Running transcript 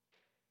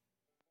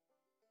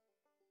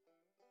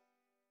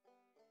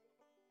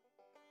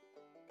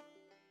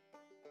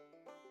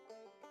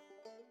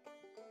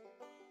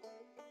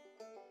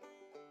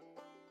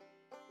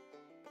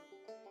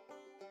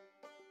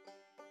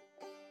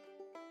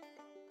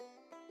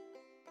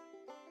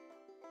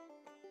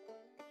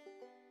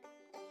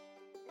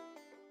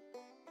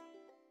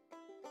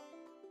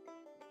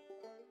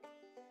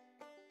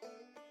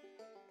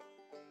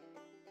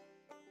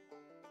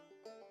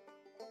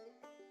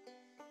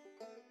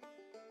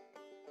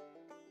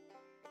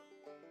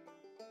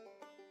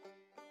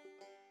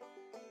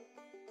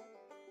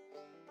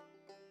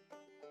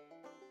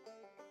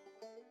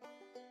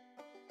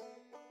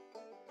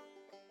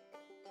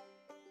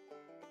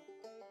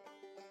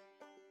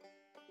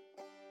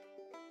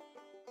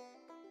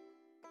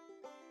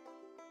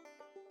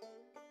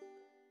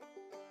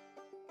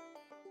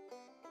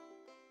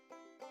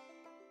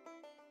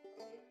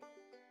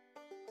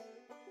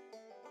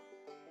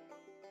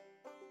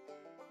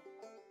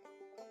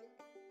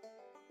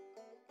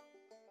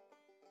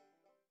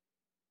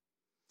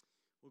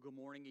Well, good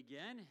morning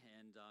again,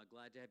 and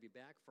glad to have you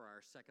back for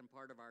our second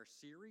part of our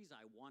series,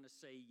 I Want to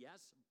Say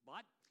Yes,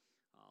 But.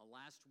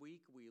 Last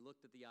week, we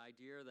looked at the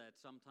idea that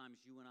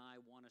sometimes you and I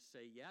want to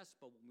say yes,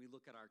 but when we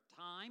look at our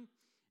time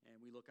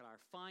and we look at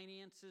our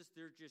finances,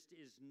 there just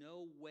is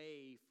no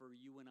way for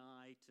you and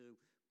I to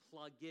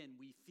plug in.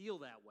 We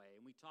feel that way,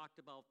 and we talked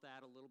about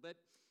that a little bit.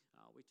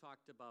 We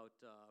talked about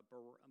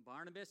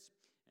Barnabas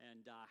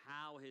and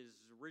how his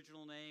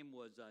original name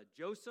was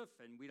Joseph,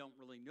 and we don't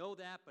really know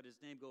that, but his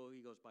name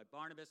he goes by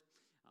Barnabas,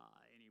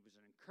 and he was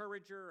an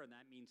encourager, and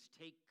that means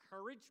take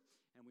courage.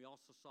 And we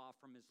also saw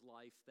from his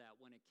life that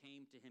when it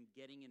came to him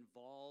getting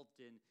involved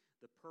in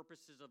the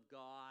purposes of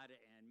God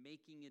and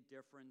making a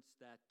difference,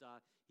 that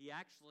he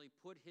actually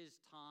put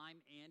his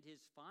time and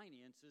his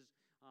finances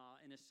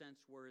in a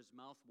sense where his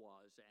mouth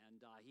was, and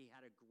he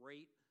had a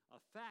great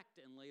effect.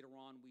 And later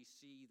on we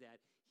see that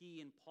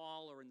he and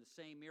Paul are in the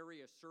same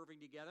area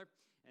serving together,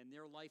 and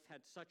their life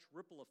had such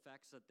ripple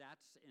effects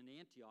that's in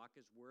Antioch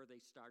is where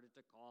they started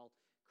to call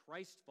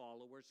Christ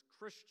followers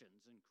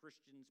Christians, and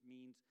Christians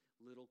means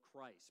little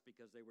Christ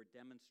because they were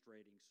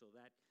demonstrating. So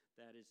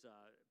that is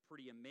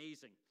pretty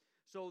amazing.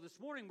 So this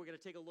morning we're going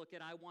to take a look at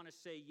I want to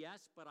say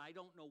yes, but I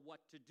don't know what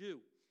to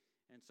do.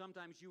 And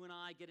sometimes you and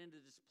I get into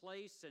this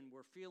place and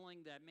we're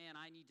feeling that, man,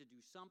 I need to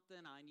do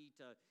something. I need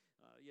to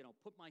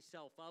put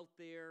myself out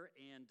there,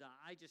 and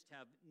I just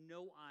have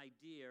no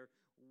idea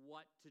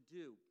what to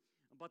do.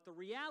 But the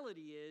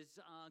reality is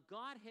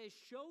God has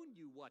shown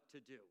you what to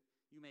do.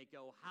 You may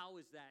go,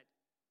 how is that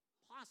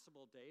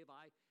possible, Dave?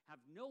 I have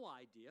no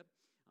idea.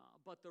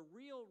 But the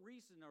real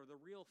reason or the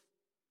real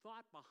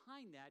thought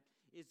behind that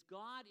is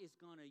God is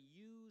going to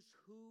use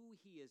who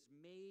he has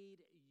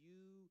made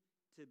you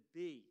to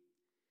be.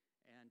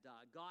 And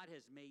God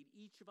has made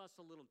each of us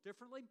a little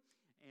differently,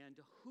 and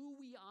who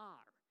we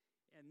are.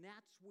 And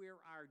that's where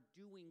our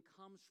doing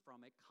comes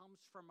from. It comes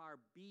from our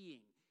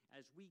being.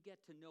 As we get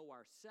to know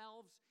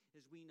ourselves,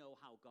 as we know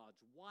how God's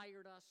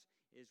wired us,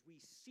 as we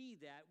see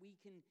that, we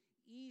can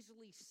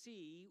easily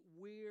see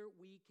where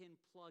we can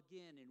plug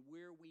in and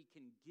where we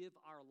can give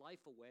our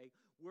life away,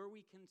 where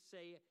we can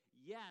say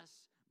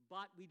yes,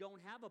 but we don't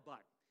have a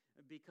but,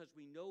 because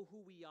we know who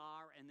we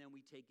are, and then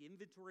we take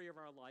inventory of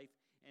our life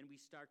and we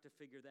start to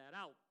figure that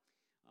out.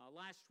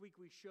 Last week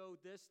we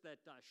showed this, that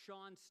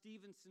Sean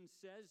Stevenson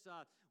says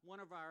one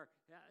of our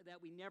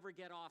that we never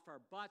get off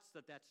our butts,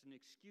 that's an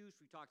excuse.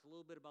 We talked a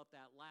little bit about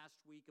that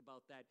last week,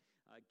 about that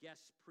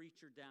guest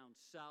preacher down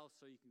south,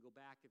 so you can go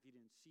back if you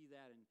didn't see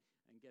that and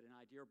get an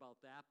idea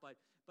about that. But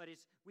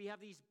we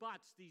have these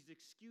buts, these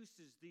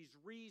excuses, these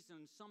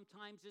reasons.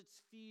 Sometimes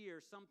it's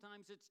fear,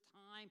 sometimes it's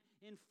time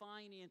and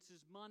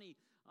finances, money.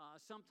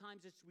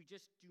 Sometimes it's we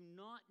just do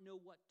not know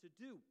what to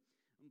do.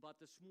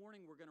 But this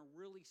morning we're going to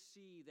really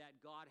see that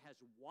God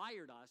has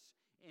wired us,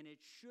 and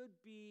it should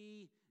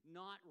be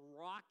not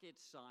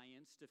rocket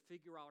science to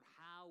figure out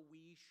how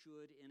we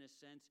should, in a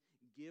sense,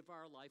 give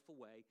our life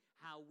away,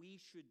 how we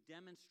should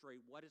demonstrate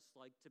what it's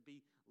like to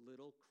be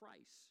little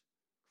Christ,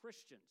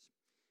 Christians.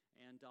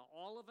 And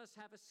all of us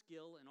have a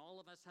skill, and all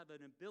of us have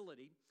an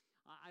ability.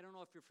 I don't know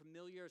if you're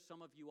familiar,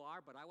 some of you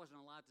are, but I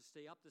wasn't allowed to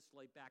stay up this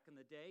late back in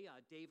the day.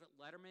 David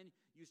Letterman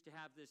used to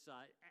have this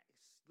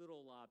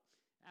little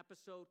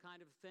episode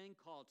kind of thing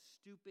called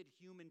Stupid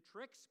Human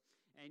Tricks,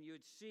 and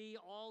you'd see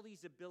all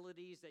these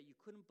abilities that you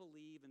couldn't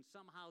believe, and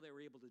somehow they were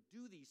able to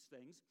do these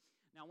things.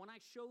 Now, when I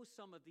show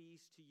some of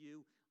these to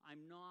you,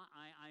 I'm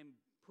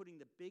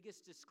putting the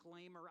biggest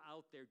disclaimer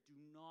out there. Do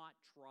not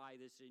try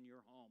this in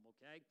your home,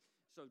 okay?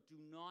 So do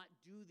not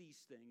do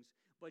these things,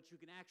 but you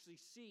can actually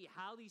see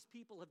how these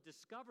people have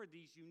discovered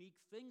these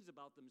unique things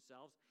about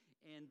themselves,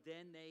 and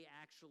then they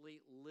actually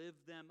live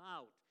them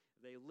out.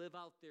 They live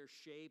out their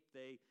shape.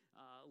 They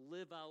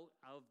live out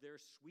of their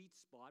sweet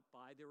spot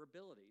by their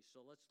abilities.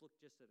 So let's look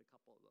just at a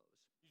couple of those.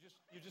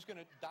 You're just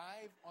going to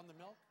dive on the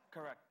milk?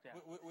 Correct,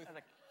 yeah. With as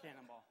a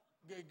cannonball.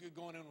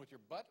 Going in with your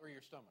butt or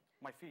your stomach?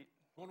 My feet.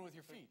 Going in with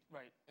your feet?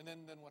 Right. And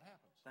then what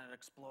happens? Then it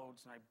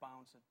explodes and I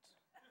bounce it.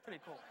 Pretty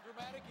cool.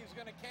 Dramatic. He's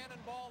going to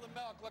cannonball the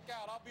milk. Look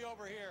out. I'll be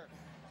over here.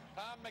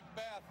 Tom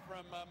Macbeth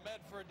from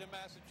Medford,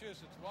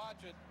 Massachusetts.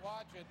 Watch it.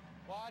 Watch it.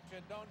 Watch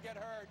it. Don't get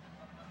hurt.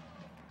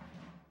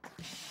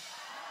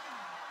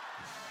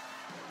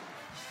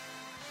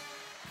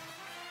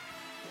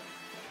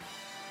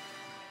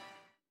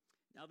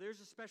 Now,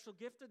 there's a special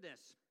gift in this.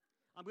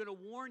 I'm going to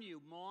warn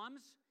you,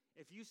 moms,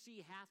 if you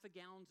see half a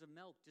gallon of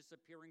milk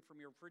disappearing from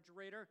your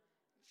refrigerator,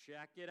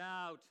 check it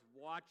out.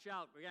 Watch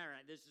out.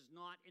 This is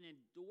not an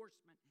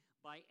endorsement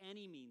by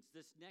any means.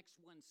 This next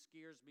one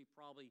scares me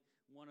probably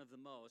one of the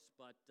most.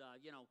 But,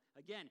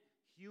 again,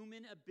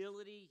 human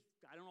ability.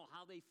 I don't know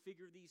how they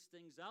figure these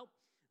things out.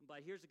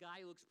 But here's a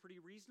guy who looks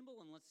pretty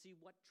reasonable, and let's see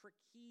what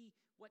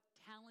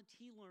talent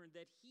he learned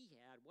that he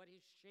had, what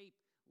his shape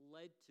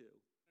led to.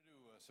 What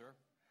do you do, sir?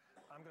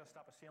 I'm going to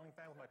stop a ceiling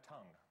fan with my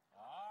tongue.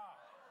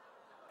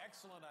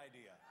 Excellent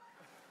idea.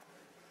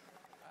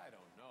 I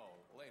don't know.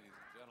 Ladies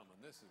and gentlemen,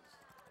 this is...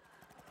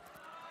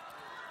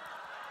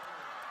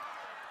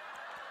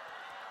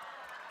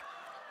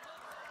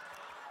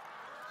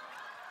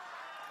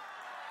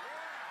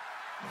 Yeah!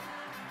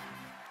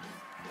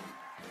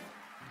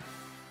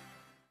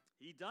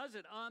 He does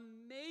it.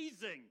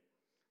 Amazing.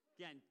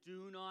 Again,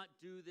 do not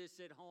do this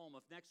at home.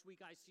 If next week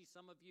I see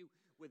some of you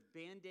with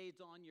Band-Aids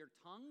on your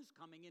tongues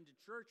coming into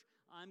church,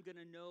 I'm going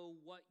to know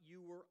what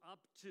you were up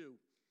to.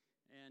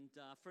 And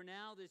for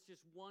now, there's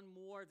just one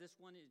more. This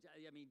one is,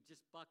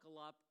 just buckle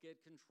up,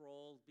 get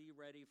control, be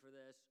ready for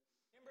this.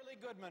 Kimberly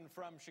Goodman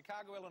from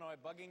Chicago,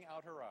 Illinois, bugging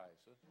out her eyes.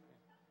 And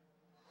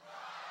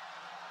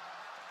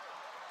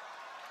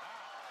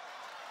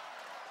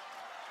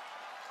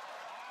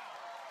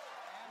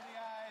the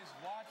eyes.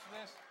 Watch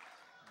this.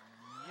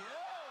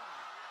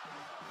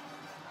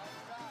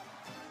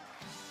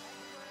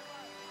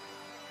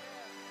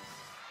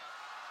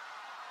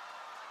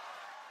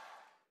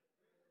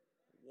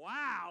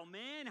 Wow,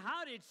 man,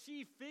 how did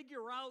she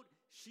figure out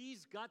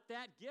she's got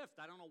that gift?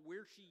 I don't know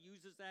where she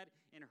uses that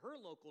in her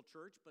local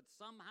church, but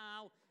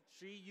somehow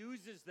she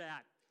uses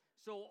that.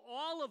 So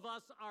all of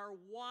us are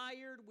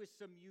wired with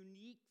some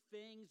unique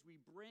things. We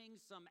bring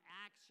some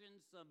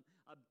actions, some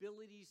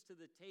abilities to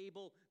the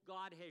table.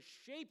 God has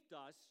shaped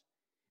us,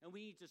 and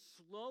we need to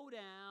slow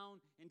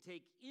down and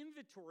take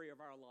inventory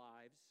of our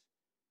lives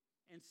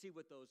and see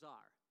what those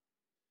are.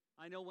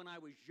 I know when I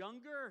was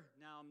younger,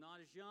 now I'm not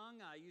as young,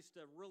 I used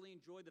to really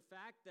enjoy the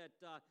fact that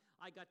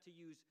I got to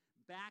use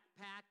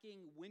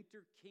backpacking,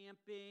 winter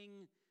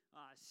camping,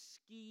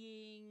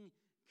 skiing,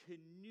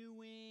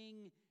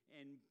 canoeing,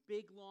 and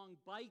big, long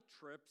bike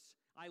trips.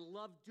 I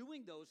loved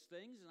doing those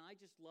things, and I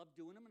just loved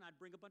doing them, and I'd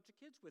bring a bunch of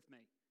kids with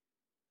me.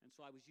 And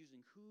so I was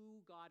using who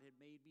God had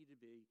made me to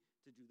be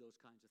to do those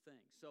kinds of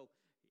things. So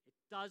it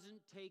doesn't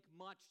take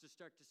much to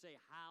start to say,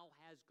 how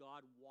has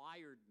God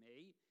wired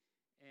me?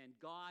 And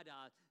God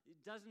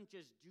doesn't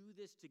just do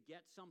this to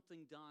get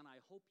something done. I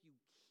hope you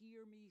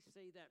hear me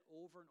say that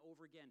over and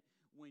over again.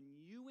 When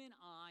you and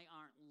I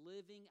aren't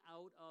living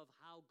out of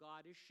how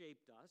God has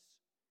shaped us,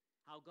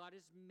 how God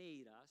has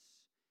made us,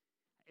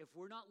 if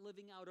we're not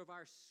living out of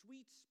our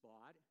sweet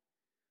spot,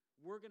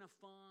 we're going to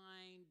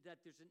find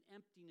that there's an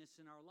emptiness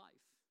in our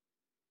life.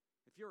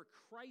 If you're a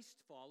Christ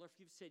follower, if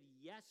you've said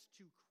yes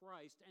to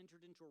Christ,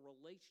 entered into a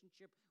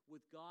relationship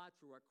with God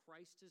through what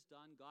Christ has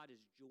done, God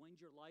has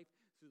joined your life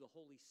through the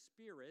Holy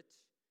Spirit,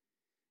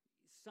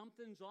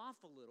 something's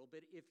off a little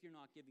bit if you're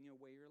not giving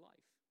away your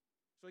life.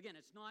 So again,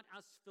 it's not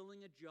us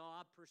filling a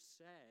job per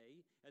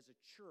se as a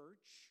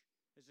church,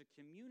 as a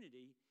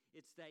community.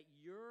 It's that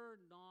you're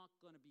not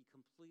going to be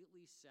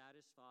completely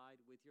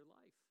satisfied with your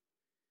life.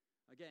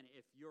 Again,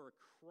 if you're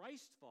a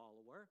Christ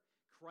follower,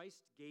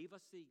 Christ gave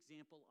us the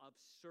example of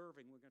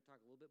serving. We're going to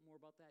talk a little bit more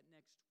about that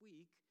next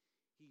week.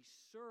 He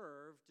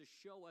served to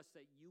show us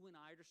that you and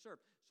I are to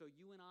serve. So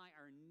you and I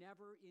are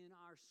never in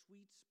our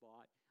sweet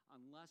spot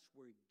unless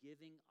we're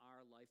giving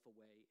our life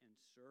away and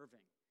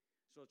serving.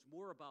 So it's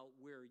more about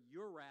where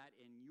you're at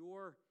in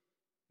your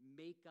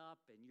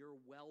makeup and your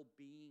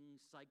well-being,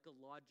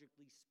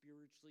 psychologically,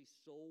 spiritually,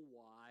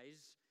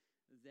 soul-wise,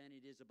 than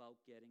it is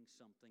about getting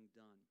something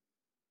done.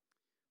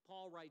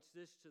 Paul writes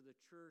this to the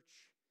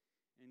church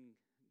in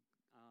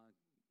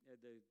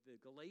the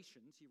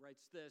Galatians. He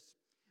writes this: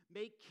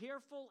 make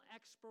careful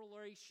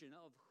exploration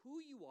of who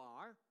you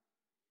are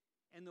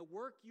and the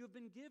work you have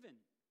been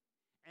given,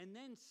 and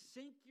then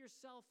sink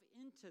yourself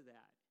into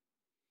that.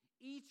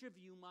 Each of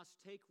you must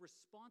take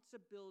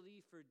responsibility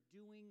for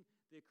doing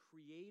the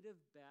creative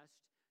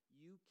best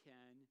you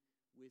can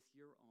with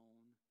your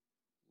own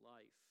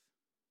life.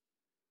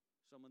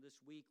 Someone this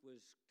week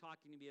was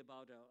talking to me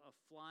about a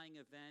flying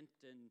event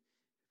and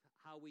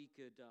how we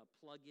could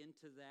plug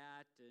into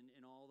that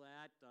and all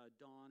that.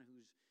 Don,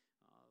 who's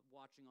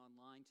watching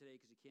online today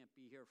because he can't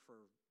be here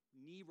for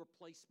knee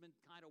replacement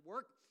kind of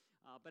work.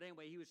 But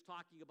anyway, he was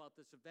talking about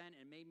this event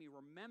and made me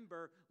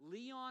remember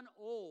Leon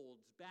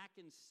Olds back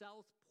in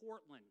South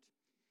Portland.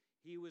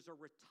 He was a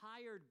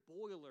retired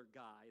boiler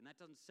guy, and that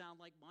doesn't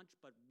sound like much,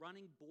 but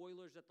running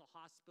boilers at the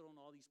hospital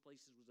and all these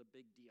places was a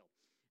big deal.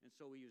 And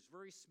so he was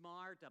very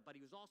smart, but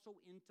he was also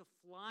into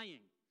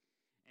flying.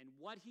 And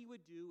what he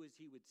would do is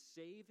he would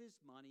save his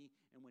money,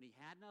 and when he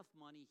had enough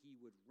money, he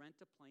would rent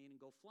a plane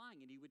and go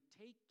flying. And he would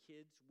take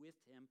kids with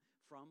him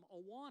from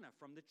Awana,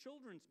 from the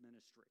children's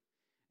ministry.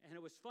 And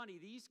it was funny,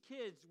 these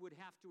kids would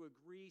have to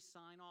agree,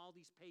 sign all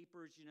these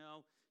papers, you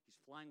know. He's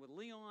flying with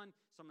Leon.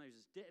 Sometimes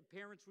his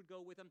parents would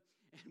go with him.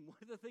 And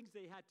one of the things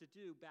they had to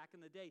do back in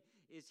the day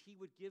is he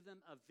would give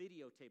them a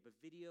videotape, a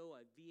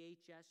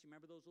VHS. You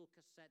remember those little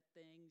cassette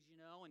things, you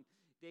know? And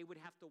they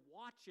would have to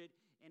watch it,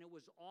 and it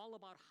was all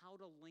about how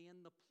to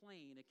land the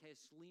plane in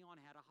case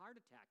Leon had a heart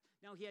attack.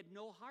 Now, he had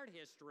no heart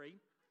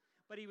history,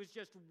 but he was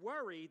just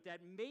worried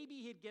that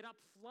maybe he'd get up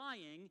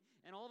flying,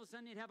 and all of a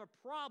sudden he'd have a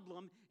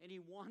problem, and he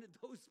wanted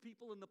those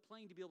people in the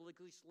plane to be able to at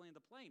least land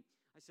the plane.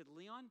 I said,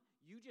 Leon,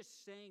 you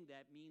just saying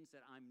that means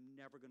that I'm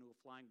never going to go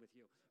flying with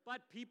you.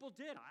 But people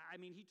did. I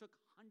mean, he took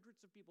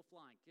hundreds of people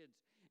flying, kids.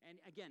 And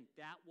again,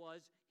 that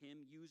was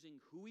him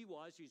using who he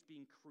was. He was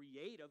being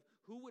creative.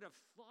 Who would have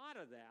thought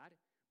of that?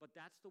 But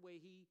that's the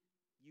way he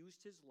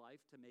used his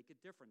life to make a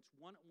difference.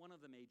 One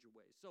of the major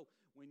ways. So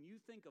when you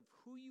think of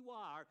who you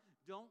are,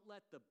 don't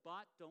let the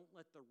but, don't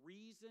let the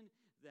reason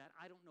that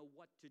I don't know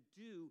what to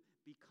do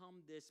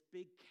become this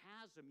big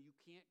chasm you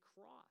can't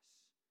cross.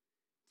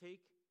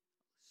 Take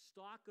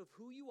stock of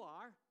who you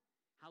are,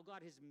 how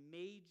God has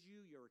made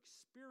you, your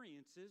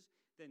experiences,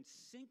 then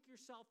sink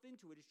yourself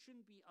into it. It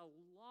shouldn't be a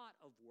lot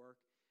of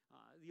work.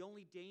 The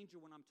only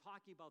danger when I'm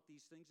talking about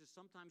these things is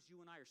sometimes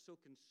you and I are so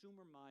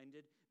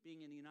consumer-minded,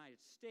 being in the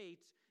United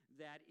States,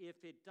 that if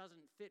it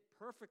doesn't fit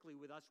perfectly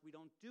with us, we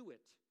don't do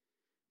it.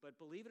 But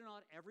believe it or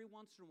not, every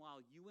once in a while,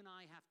 you and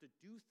I have to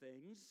do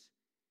things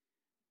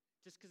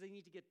just because they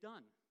need to get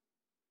done.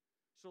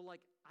 So,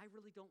 I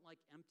really don't like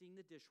emptying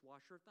the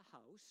dishwasher at the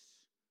house.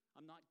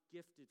 I'm not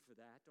gifted for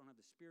that. Don't have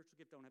the spiritual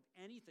gift. Don't have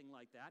anything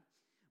like that.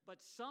 But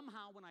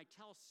somehow when I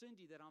tell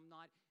Cindy that I'm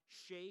not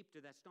shaped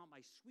or that's not my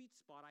sweet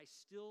spot, I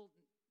still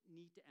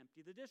need to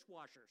empty the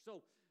dishwasher.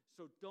 So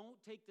don't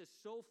take this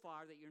so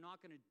far that you're not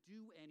going to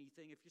do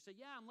anything. If you say,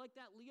 yeah, I'm like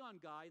that Leon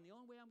guy, and the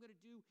only way I'm going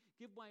to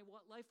give my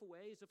life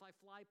away is if I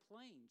fly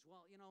planes.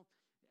 Well,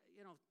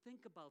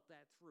 think about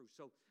that through.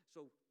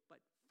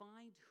 But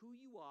find who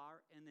you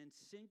are and then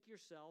sink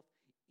yourself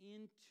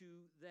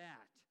into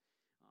that.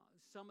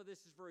 Some of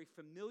this is very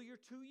familiar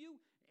to you,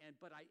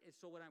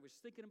 so when I was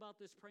thinking about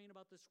this, praying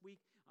about this week,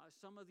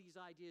 some of these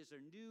ideas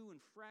are new and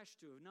fresh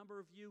to a number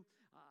of you.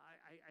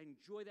 I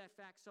enjoy that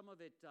fact. Some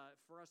of it,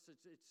 for us,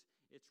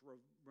 it's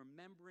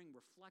remembering,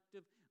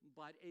 reflective,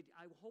 but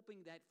I'm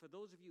hoping that for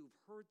those of you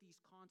who've heard these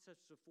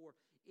concepts before,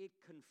 it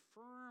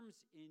confirms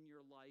in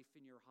your life,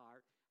 in your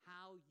heart,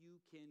 how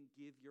you can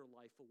give your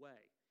life away.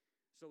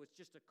 So it's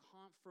just a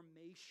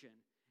confirmation.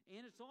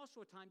 And it's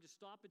also a time to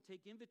stop and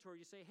take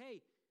inventory. You say,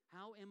 hey,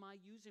 how am I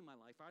using my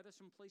life? Are there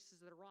some places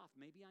that are off?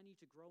 Maybe I need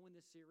to grow in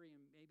this area,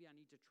 and maybe I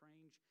need to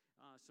change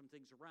some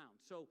things around.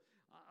 So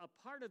a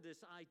part of this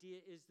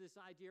idea is this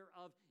idea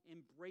of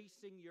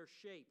embracing your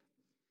shape.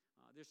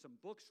 There's some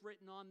books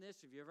written on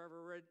this. If you've ever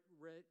read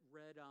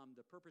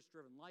The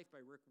Purpose-Driven Life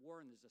by Rick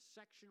Warren, there's a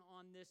section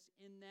on this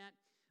in that.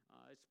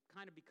 It's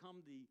kind of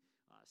become the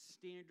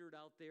standard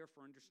out there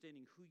for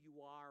understanding who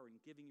you are and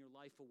giving your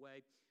life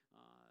away.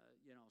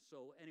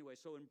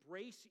 So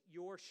embrace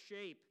your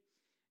shape.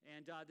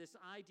 And this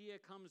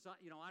idea comes out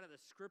of the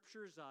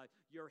scriptures.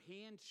 Your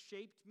hand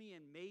shaped me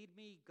and made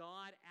me.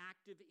 God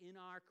active in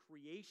our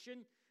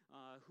creation.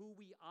 Who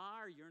we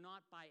are. You're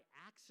not by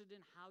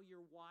accident how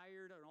you're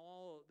wired and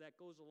all that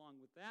goes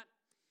along with that.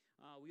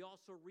 We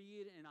also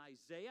read in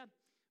Isaiah.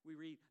 We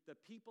read, the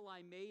people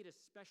I made,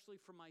 especially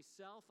for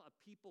myself, a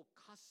people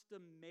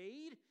custom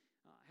made.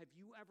 Have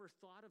you ever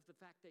thought of the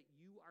fact that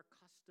you are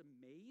custom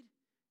made?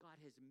 God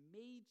has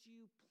made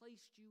you,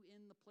 placed you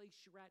in the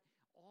place you're at.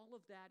 All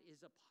of that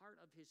is a part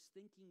of his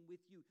thinking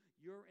with you.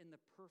 You're in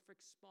the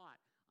perfect spot.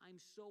 I'm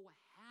so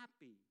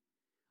happy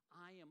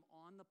I am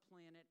on the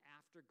planet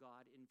after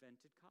God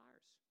invented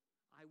cars.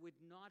 I would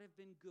not have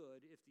been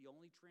good if the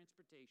only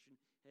transportation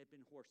had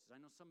been horses. I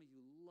know some of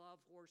you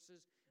love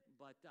horses,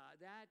 but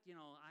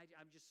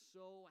I'm just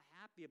so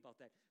happy about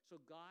that.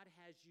 So God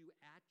has you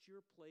at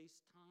your place,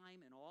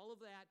 time, and all of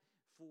that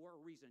for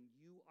a reason.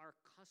 You are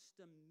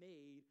custom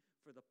made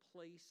for the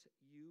place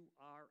you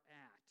are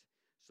at.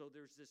 So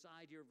there's this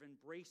idea of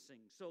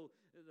embracing. So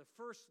the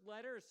first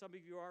letter, some of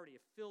you already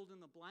have filled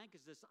in the blank,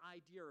 is this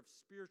idea of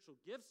spiritual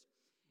gifts.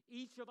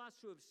 Each of us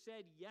who have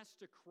said yes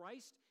to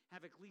Christ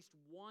have at least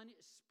one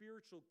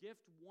spiritual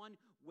gift, one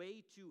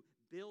way to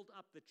build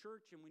up the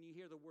church. And when you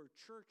hear the word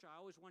church, I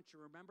always want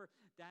you to remember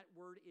that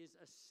word is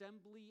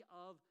assembly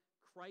of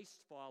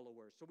Christ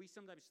followers. So we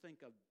sometimes think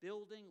of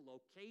building,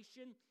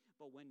 location,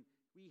 but when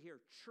we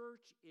hear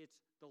church, it's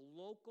the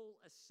local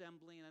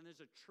assembly, and then there's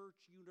a church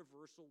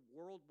universal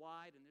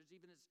worldwide, and there's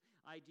even this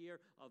idea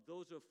of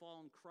those who have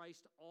fallen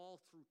Christ all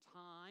through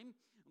time,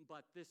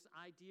 but this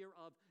idea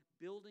of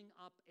building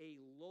up a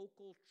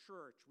local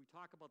church. We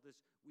talk about this.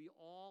 We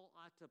all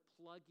ought to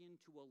plug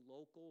into a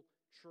local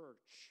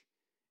church,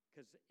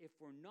 because if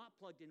we're not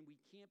plugged in, we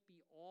can't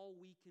be all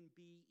we can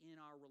be in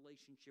our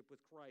relationship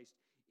with Christ.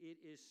 It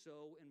is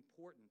so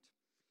important.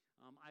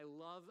 I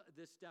love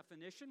this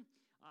definition.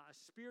 A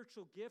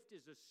spiritual gift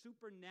is a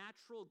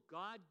supernatural,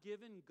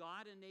 God-given,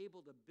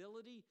 God-enabled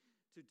ability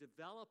to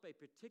develop a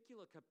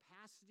particular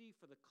capacity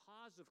for the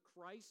cause of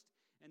Christ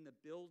and the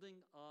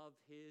building of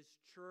his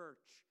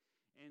church.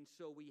 And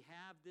so we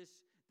have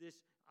this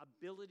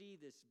ability,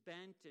 this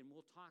bent, and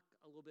we'll talk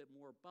a little bit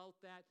more about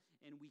that,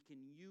 and we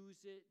can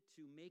use it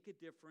to make a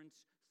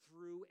difference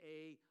through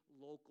a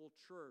local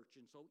church.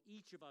 And so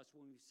each of us,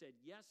 when we've said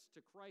yes to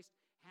Christ,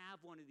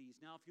 have one of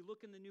these. Now, if you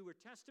look in the Newer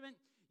Testament,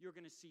 you're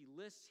going to see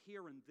lists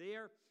here and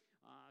there.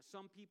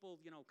 Some people,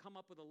 come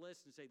up with a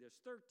list and say there's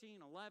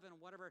 13,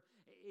 11, whatever.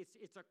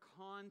 It's a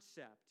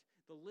concept.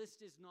 The list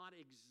is not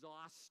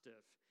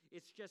exhaustive.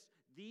 It's just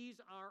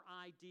these are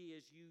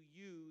ideas you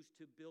use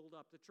to build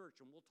up the church.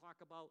 And we'll talk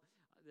about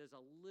there's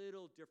a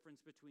little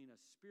difference between a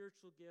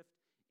spiritual gift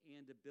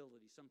and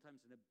ability.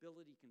 Sometimes an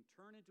ability can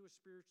turn into a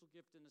spiritual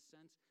gift in a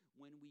sense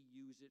when we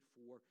use it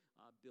for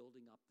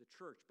building up the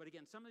church. But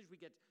again, sometimes we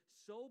get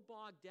so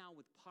bogged down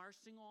with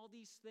parsing all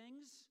these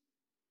things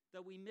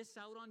that we miss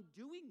out on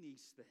doing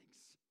these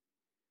things.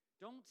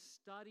 Don't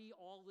study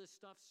all this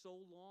stuff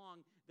so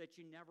long that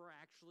you never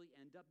actually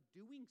end up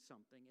doing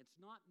something. It's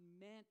not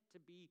meant to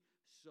be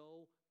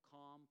so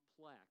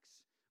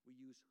complex. We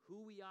use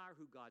who we are,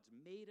 who God's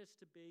made us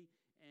to be,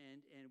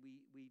 and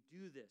we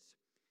do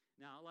this.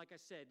 Now, like I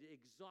said,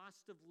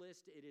 exhaustive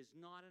list, it is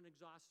not an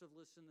exhaustive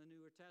list in the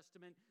Newer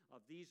Testament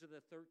of these are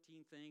the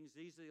 13 things,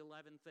 these are the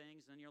 11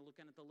 things, and you're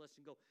looking at the list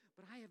and go,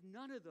 but I have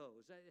none of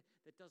those.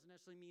 That doesn't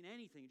necessarily mean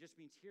anything. It just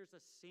means here's a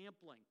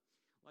sampling.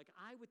 Like,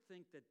 I would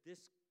think that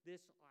this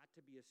ought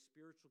to be a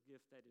spiritual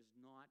gift that is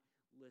not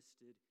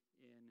listed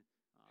in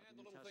And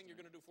the little thing you're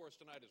going to do for us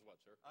tonight is what,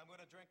 sir? I'm going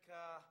to drink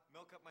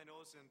milk up my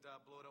nose and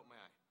blow it out my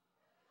eye.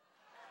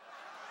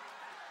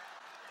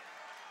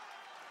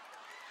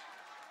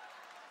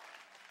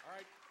 All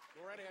right,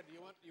 go right ahead. Do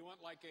you want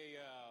like a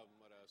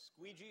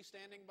squeegee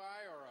standing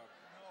by, or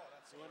No,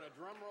 that's you want a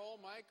drum roll,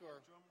 Mike,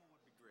 or? Drum roll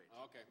would be great.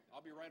 Okay,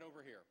 I'll be right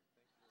over here.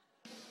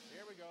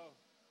 Here we go.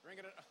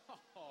 Drinking it.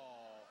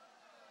 Oh,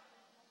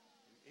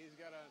 he's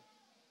got a.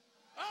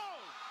 Oh!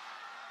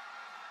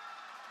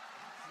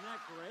 Isn't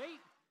that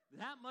great?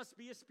 That must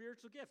be a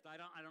spiritual gift. I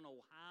don't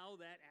know how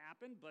that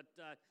happened, but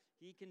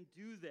he can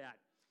do that.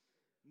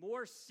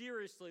 More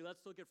seriously,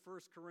 let's look at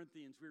 1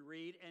 Corinthians. We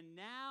read, and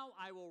now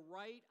I will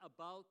write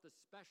about the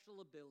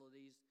special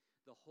abilities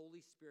the Holy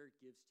Spirit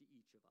gives to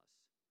each of us.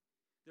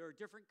 There are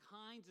different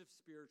kinds of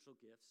spiritual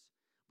gifts,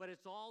 but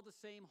it's all the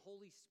same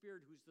Holy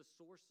Spirit who's the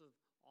source of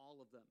all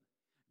of them.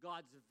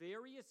 God's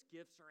various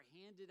gifts are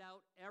handed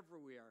out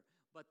everywhere,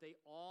 but they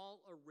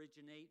all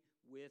originate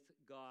with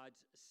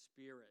God's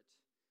Spirit.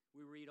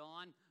 We read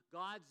on,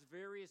 God's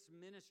various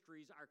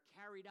ministries are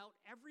carried out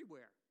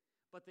everywhere,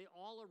 but they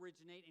all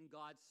originate in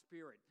God's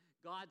Spirit.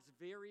 God's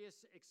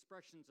various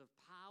expressions of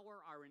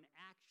power are in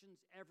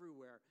actions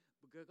everywhere,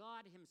 because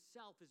God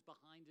himself is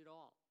behind it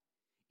all.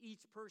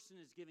 Each person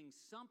is giving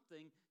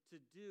something to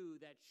do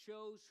that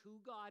shows who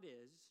God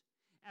is.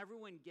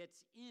 Everyone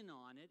gets in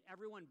on it.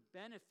 Everyone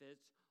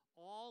benefits.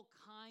 All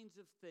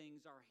kinds of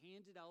things are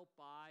handed out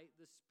by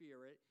the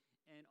Spirit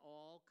and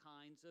all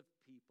kinds of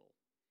people.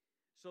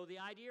 So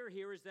the idea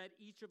here is that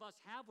each of us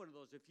have one of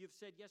those if you've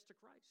said yes to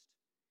Christ.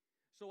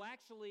 So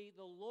actually,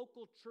 the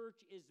local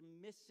church is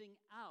missing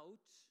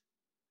out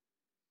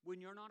when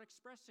you're not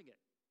expressing it.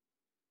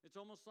 It's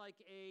almost like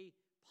a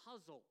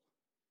puzzle.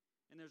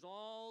 And there's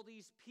all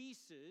these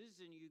pieces,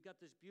 and you've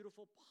got this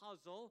beautiful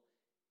puzzle,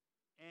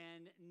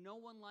 and no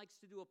one likes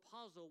to do a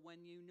puzzle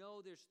when you know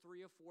there's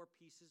 3 or 4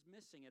 pieces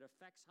missing. It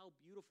affects how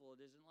beautiful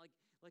it is. And like,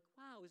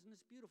 wow, isn't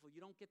this beautiful?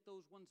 You don't get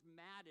those ones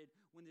matted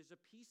when there's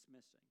a piece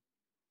missing.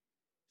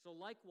 So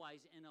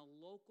likewise, in a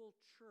local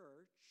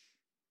church,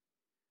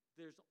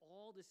 this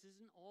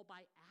isn't all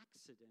by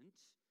accident.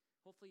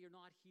 Hopefully you're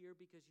not here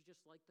because you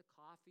just like the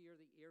coffee or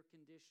the air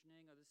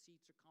conditioning or the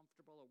seats are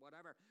comfortable or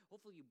whatever.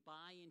 Hopefully you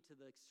buy into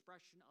the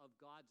expression of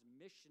God's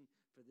mission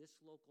for this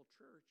local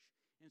church.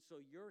 And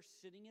so you're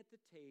sitting at the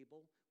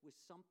table with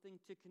something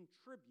to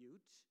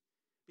contribute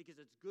because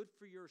it's good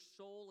for your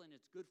soul and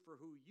it's good for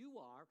who you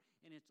are,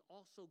 and it's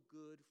also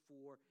good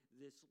for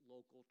this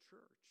local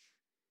church.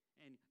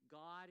 And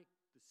God,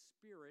 the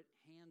Spirit,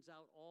 hands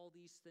out all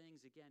these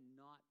things, again,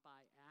 not by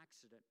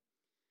accident.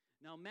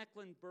 Now,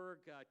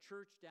 Mecklenburg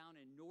Church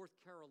down in North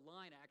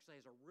Carolina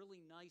actually has a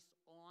really nice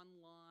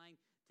online,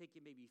 take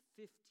you maybe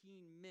 15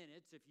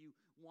 minutes if you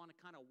want to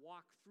kind of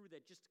walk through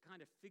that just to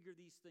kind of figure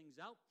these things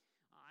out.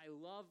 I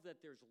love that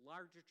there's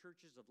larger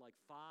churches of like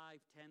 5,000,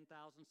 10,000.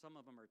 Some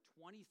of them are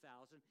 20,000,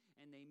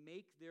 and they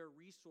make their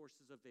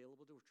resources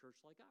available to a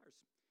church like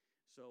ours.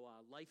 So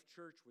Life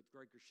Church with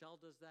Greg Gershell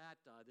does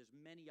that. There's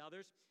many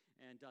others.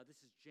 And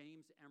this is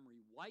James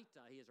Emery White.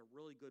 He has a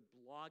really good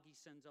blog he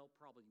sends out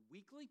probably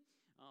weekly.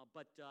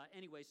 But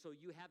anyway, so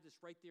you have this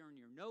right there in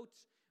your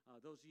notes.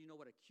 Those of you know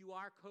what a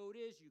QR code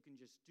is, you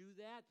can just do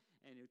that,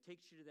 and it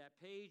takes you to that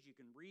page. You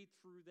can read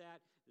through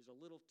that. There's a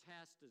little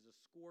test. There's a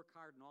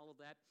scorecard and all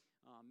of that.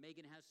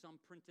 Megan has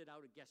some printed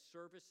out at guest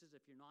services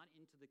if you're not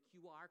into the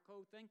QR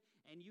code thing,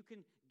 and you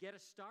can get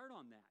a start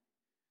on that.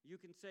 You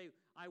can say,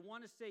 I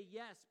want to say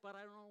yes, but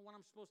I don't know what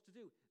I'm supposed to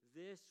do.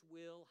 This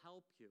will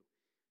help you.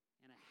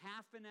 In a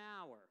half an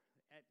hour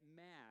at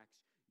max,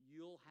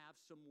 you'll have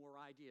some more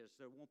ideas.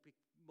 There won't be,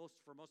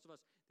 for most of us,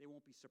 they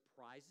won't be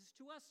surprises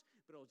to us,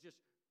 but it'll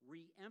just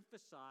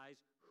re-emphasize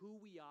who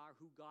we are,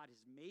 who God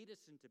has made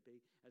us into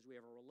be, as we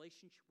have a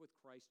relationship with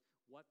Christ,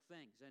 what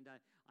things. And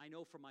I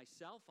know for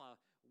myself,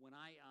 when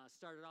I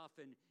started off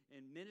in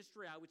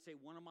ministry, I would say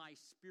one of my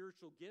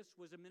spiritual gifts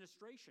was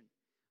administration.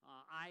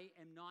 I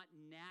am not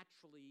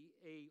naturally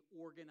a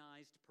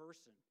organized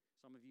person.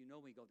 Some of you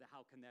know me, go,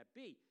 how can that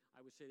be?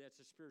 I would say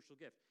that's a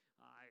spiritual gift.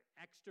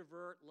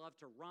 Extrovert, love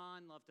to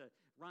run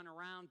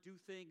around,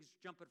 do things,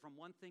 jumping from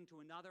one thing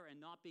to another,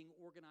 and not being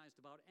organized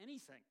about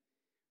anything.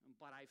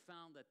 But I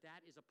found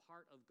that is a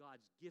part of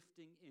God's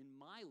gifting in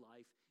my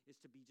life, is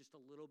to be just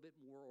a little bit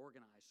more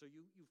organized. So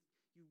you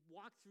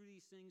walk through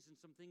these things, and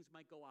some things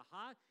might go,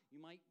 aha. You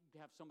might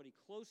have somebody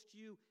close to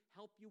you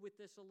help you with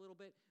this a little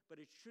bit,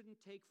 but it shouldn't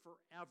take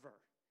forever.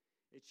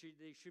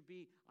 They should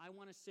be, I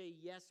want to say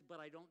yes,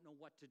 but I don't know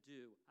what to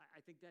do.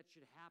 I think that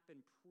should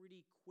happen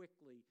pretty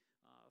quickly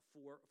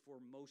for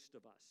most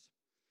of us.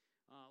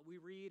 We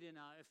read in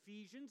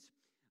Ephesians,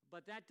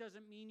 but that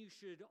doesn't mean you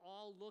should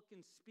all look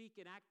and speak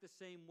and act the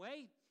same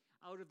way.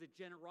 Out of the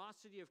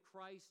generosity of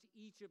Christ,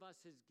 each of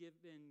us is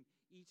given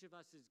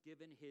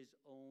his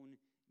own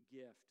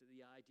gift.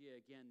 The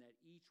idea, again, that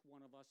each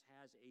one of us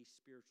has a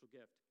spiritual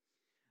gift.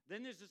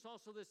 Then there's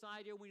also this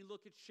idea, when you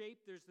look at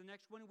shape, there's the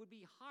next one, it would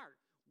be heart.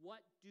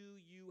 What do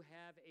you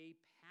have a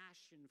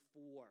passion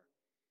for?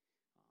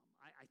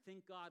 I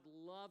think God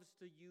loves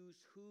to use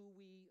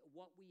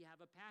what we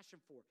have a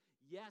passion for.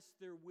 Yes,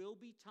 there will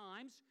be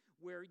times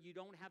where you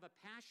don't have a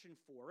passion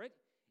for it,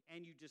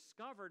 and you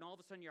discover, and all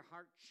of a sudden your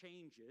heart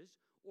changes.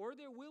 Or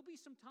there will be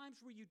some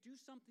times where you do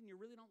something you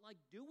really don't like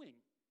doing,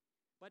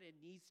 but it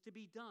needs to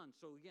be done.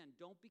 So again,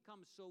 don't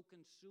become so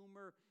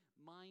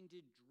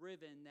consumer-minded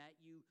driven that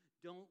you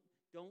don't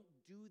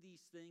do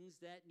these things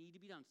that need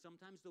to be done.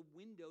 Sometimes the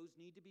windows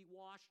need to be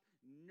washed.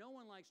 No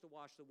one likes to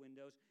wash the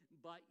windows,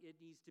 but it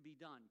needs to be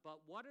done.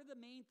 But what are the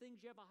main things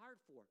you have a heart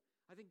for?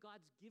 I think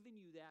God's given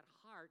you that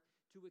heart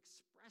to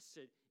express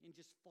it in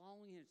just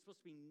following it. It's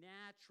supposed to be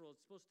natural.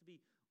 It's supposed to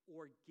be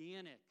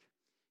organic.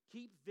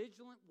 Keep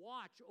vigilant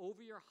watch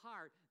over your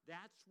heart.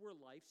 That's where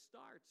life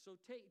starts. So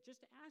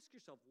just ask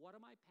yourself, what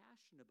am I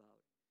passionate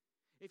about?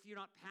 If you're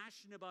not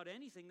passionate about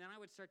anything, then I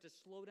would start to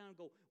slow down and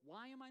go,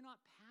 why am I not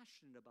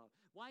passionate about?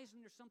 Why isn't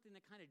there something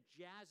that kind of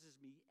jazzes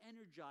me,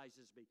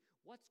 energizes me?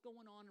 What's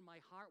going on in my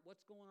heart?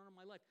 What's going on in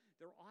my life?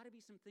 There ought to be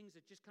some things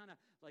that just kind of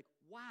like,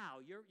 wow,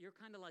 you're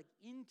kind of like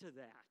into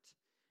that.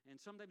 And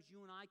sometimes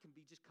you and I can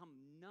come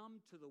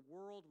numb to the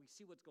world. We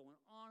see what's going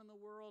on in the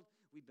world.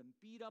 We've been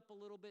beat up a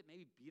little bit,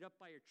 maybe beat up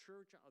by our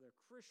church, other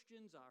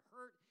Christians are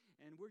hurt,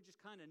 and we're just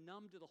kind of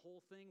numb to the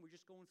whole thing. We're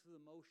just going through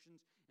the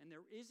motions, and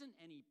there isn't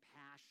any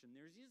passion.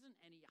 There isn't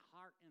any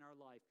heart in our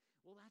life.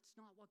 Well, that's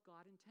not what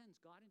God intends.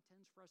 God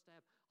intends for us to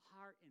have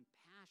heart and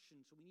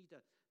passion, so we need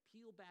to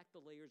peel back the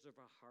layers of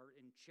our heart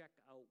and check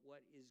out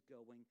what is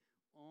going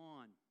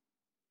on.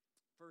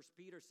 1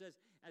 Peter says,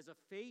 as a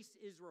face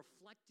is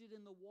reflected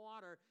in the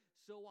water,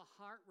 so a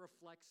heart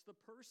reflects the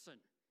person.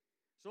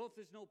 So if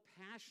there's no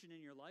passion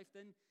in your life,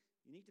 then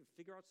you need to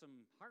figure out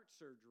some heart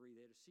surgery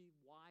there to see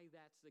why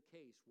that's the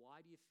case.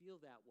 Why do you feel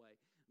that way?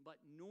 But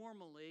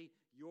normally,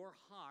 your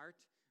heart,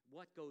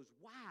 what goes,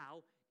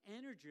 wow,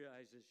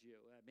 energizes you.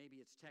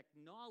 Maybe it's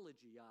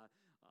technology.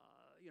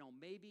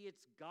 Maybe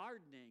it's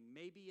gardening.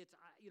 Maybe it's,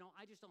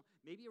 I just don't.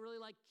 Maybe you really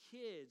like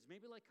kids.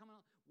 Maybe you like coming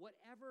out.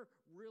 Whatever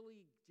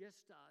really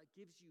just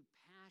gives you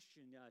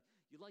passion.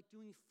 You like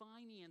doing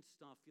finance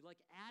stuff. You like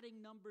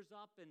adding numbers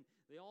up, and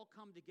they all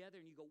come together,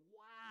 and you go,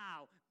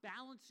 wow.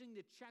 Balancing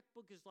the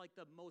checkbook is like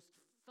the most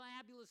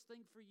fabulous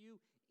thing for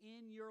you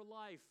in your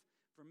life.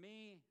 For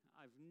me,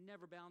 I've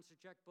never balanced a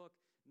checkbook.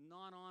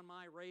 Not on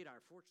my radar.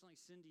 Fortunately,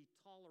 Cindy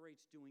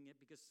tolerates doing it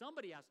because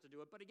somebody has to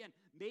do it. But again,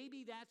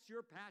 maybe that's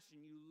your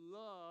passion. You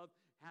love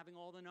having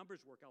all the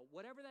numbers work out.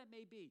 Whatever that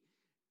may be,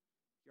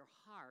 your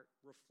heart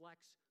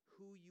reflects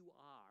who you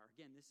are.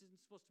 Again, this isn't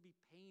supposed to be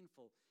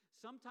painful.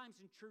 Sometimes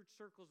in church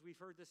circles,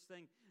 we've heard this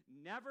thing,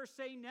 never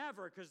say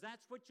never, because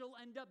that's what you'll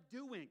end up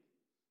doing.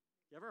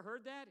 You ever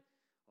heard that?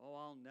 Oh,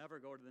 I'll never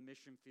go to the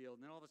mission field.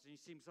 And then all of a sudden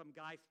you see some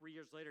guy 3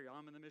 years later,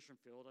 I'm in the mission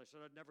field. I said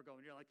I'd never go.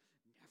 And you're like,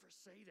 never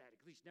say that.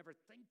 At least never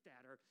think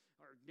that or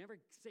never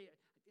say it.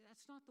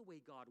 That's not the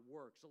way God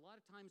works. A lot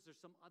of times there's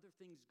some other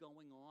things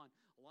going on.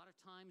 A lot of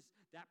times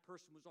that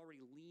person was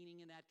already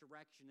leaning in that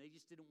direction. They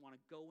just didn't want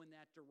to go in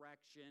that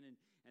direction,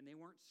 and they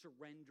weren't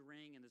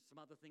surrendering, and there's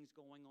some other things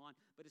going on.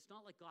 But it's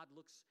not like God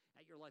looks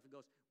at your life and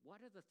goes,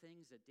 what are the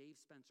things that Dave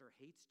Spencer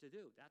hates to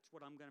do? That's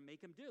what I'm going to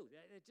make him do.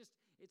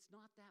 It's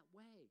not that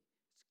way.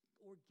 It's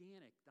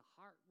organic. The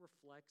heart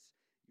reflects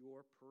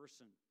your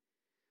person.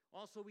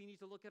 Also, we need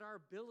to look at our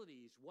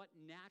abilities. What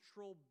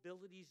natural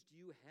abilities do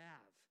you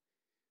have?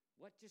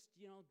 What just,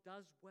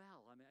 does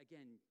well? I mean,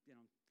 again,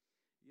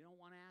 you don't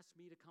want to ask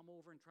me to come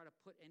over and try to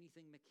put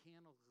anything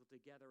mechanical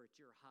together at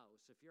your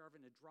house. If you're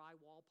having a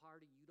drywall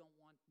party, you don't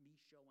want me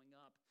showing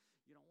up.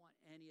 You don't want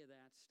any of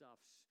that stuff.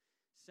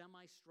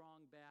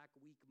 Semi-strong back,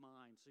 weak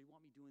mind. So you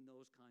want me doing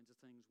those kinds of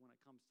things when it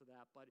comes to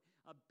that. But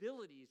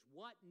abilities,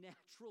 what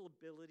natural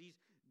abilities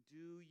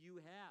do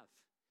you have?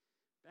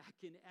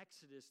 Back in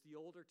Exodus, the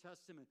Older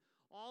Testament,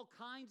 all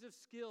kinds of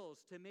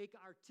skills to make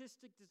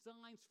artistic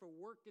designs for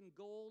work in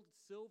gold,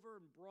 silver,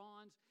 and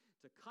bronze,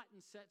 to cut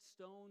and set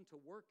stone, to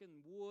work in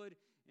wood,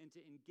 and to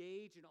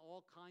engage in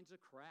all kinds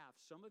of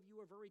crafts. Some of you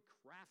are very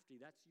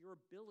crafty. That's your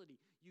ability.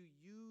 You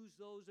use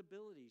those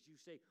abilities. You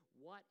say,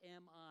 what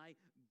am I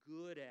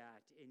good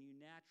at? And you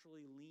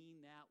naturally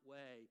lean that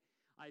way.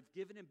 I've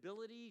given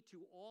ability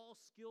to all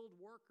skilled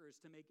workers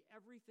to make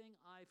everything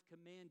I've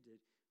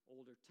commanded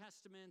Older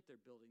Testament,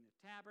 they're building the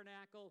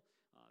tabernacle.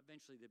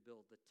 Eventually they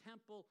build the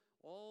temple.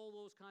 All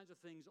those kinds of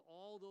things,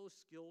 all those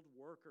skilled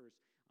workers.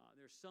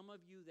 There's some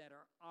of you that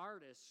are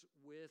artists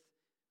with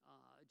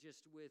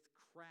just with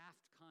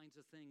craft kinds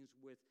of things,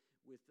 with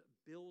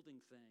building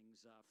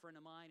things. A friend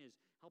of mine is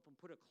helping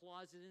put a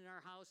closet in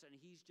our house, and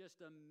he's just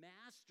a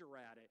master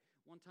at it.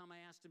 One time I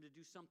asked him to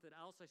do something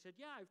else. I said,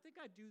 I think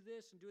I'd do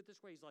this and do it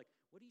this way. He's like,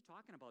 what are you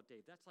talking about,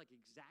 Dave? That's like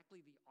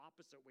exactly the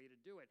opposite way to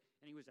do it.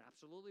 And he was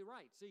absolutely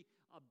right. See,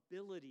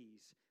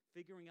 abilities,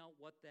 figuring out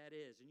what that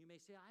is. And you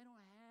may say, I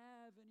don't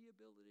have any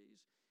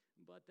abilities,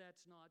 but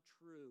that's not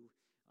true.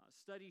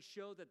 Studies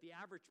show that the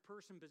average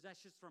person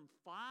possesses from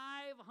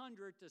 500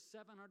 to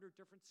 700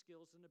 different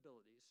skills and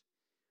abilities.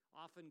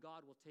 Often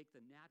God will take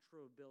the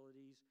natural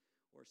abilities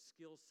or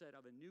skill set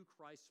of a new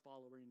Christ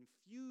follower and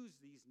infuse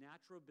these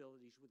natural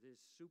abilities with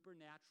his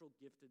supernatural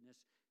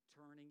giftedness,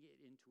 turning it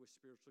into a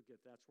spiritual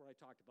gift. That's where I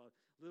talked about.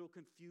 A little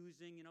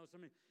confusing,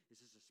 something. Is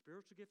this a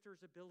spiritual gift or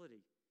his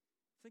ability?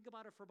 Think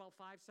about it for about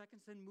 5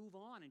 seconds, then move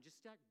on and just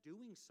start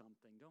doing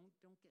something. Don't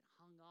get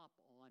hung up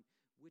on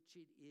which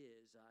it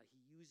is.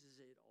 He uses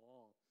it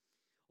all.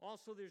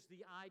 Also, there's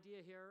the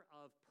idea here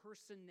of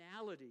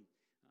personality.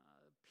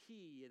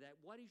 That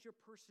what is your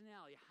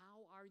personality?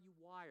 How are you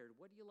wired?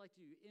 What do you like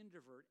to do?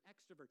 Introvert,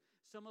 extrovert.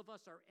 Some of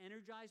us are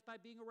energized by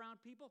being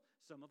around people.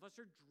 Some of us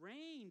are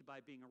drained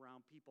by being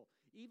around people.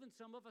 Even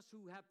some of us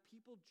who have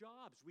people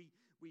jobs.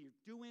 We're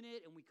doing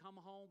it and we come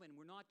home and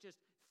we're not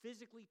just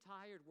physically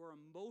tired, we're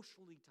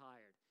emotionally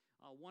tired.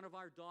 One of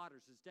our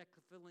daughters is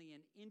definitely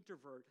an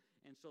introvert,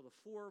 and so the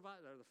four of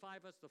us, or the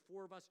five of us, the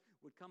four of us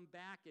would come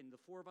back, and the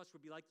four of us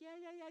would be like, yeah,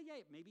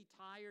 maybe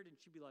tired, and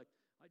she'd be like,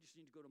 I just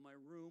need to go to my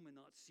room and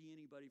not see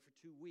anybody for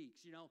 2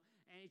 weeks, and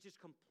it's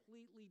just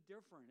completely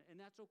different, and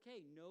that's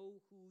okay.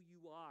 Know who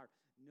you are.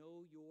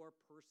 Know your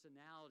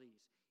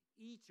personalities.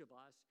 Each of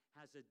us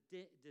has a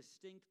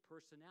distinct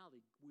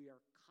personality. We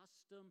are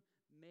custom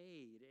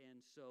made,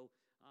 and so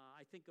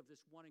I think of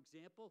this one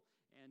example,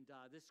 and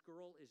this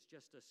girl is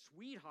just a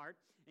sweetheart,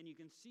 and you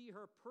can see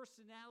her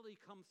personality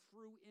come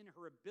through in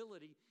her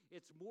ability.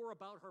 It's more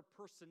about her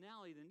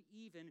personality than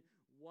even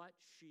what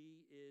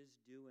she is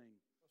doing.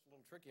 That's a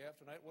little trick you have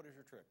tonight. What is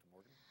your trick,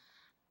 Morgan?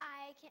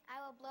 I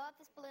will blow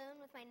up this balloon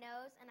with my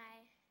nose, and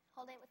I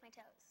hold it with my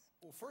toes.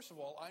 Well, first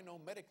of all, I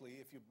know medically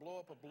if you blow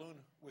up a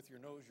balloon with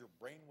your nose, your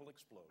brain will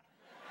explode.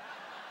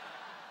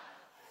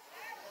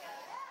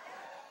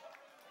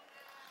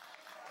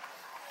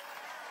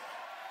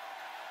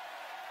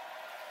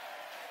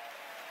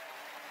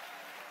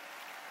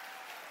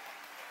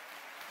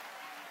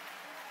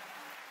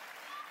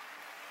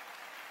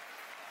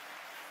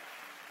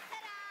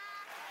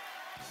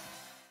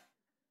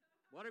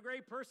 What a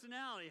great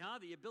personality, huh?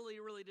 The ability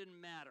really didn't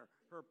matter.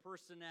 Her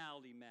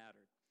personality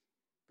mattered.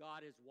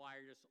 God has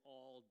wired us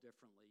all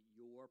differently.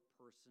 Your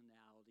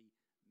personality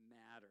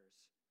matters.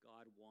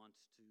 God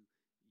wants to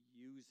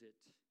use it.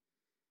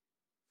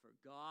 For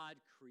God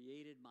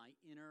created my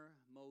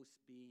innermost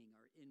being,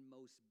 or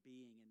inmost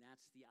being, and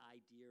that's the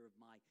idea of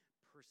my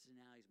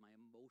personalities, my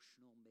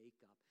emotional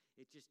makeup.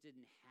 It just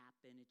didn't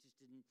happen. It just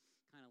didn't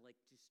kind of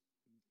like just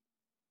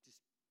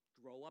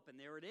grow up, and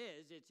there it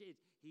is.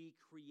 He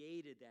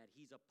created that.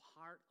 He's a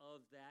part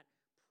of that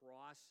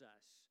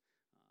process.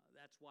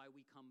 That's why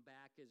we come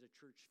back as a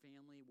church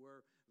family.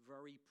 We're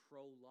very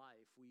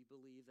pro-life. We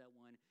believe that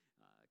when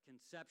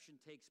conception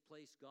takes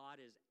place,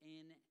 God is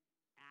in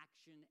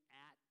action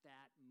at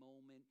that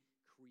moment,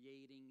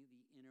 creating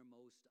the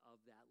innermost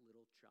of that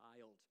little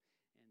child.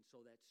 And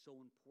so that's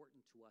so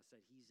important to us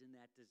that he's in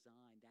that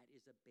design. That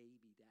is a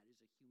baby. That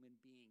is a human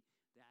being.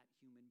 That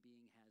human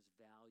being has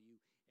value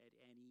at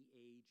any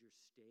age or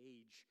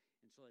stage.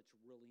 And so that's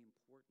really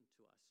important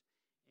to us.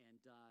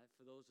 And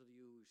for those of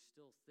you who are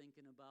still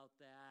thinking about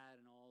that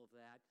and all of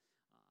that,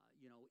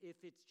 if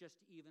it's just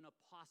even a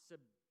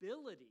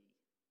possibility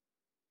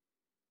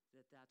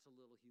that that's a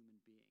little human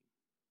being,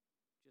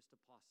 just a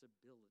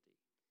possibility,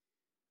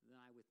 then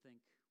I would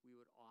think we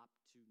would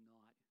opt to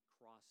not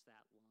cross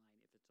that line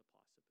if it's a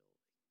possibility.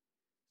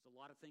 There's a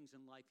lot of things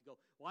in life you go,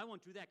 well, I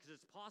won't do that because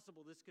it's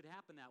possible this could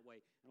happen that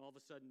way, and all of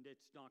a sudden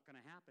it's not going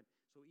to happen.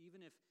 So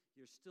even if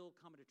you're still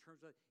coming to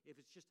terms with it,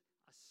 if it's just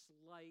a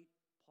slight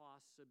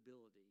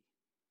possibility,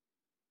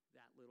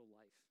 that little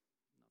life.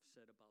 Enough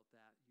said about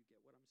that. You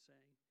get what I'm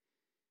saying?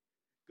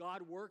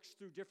 God works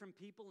through different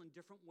people in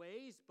different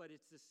ways, but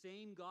it's the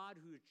same God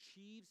who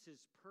achieves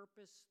his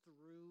purpose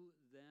through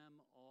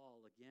them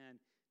all. Again,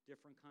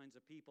 different kinds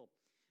of people.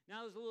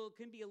 Now,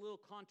 can be a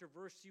little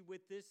controversy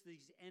with this,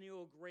 these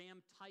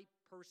Enneagram-type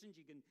persons.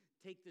 You can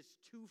take this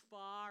too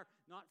far,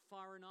 not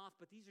far enough,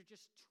 but these are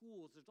just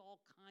tools. There's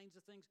all kinds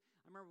of things.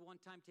 I remember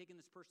one time taking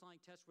this personality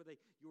test where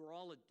you were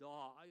all a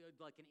dog,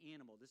 like an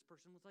animal. This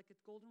person was like a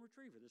golden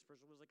retriever. This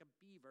person was like a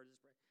beaver.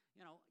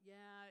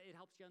 It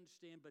helps you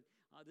understand, but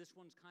this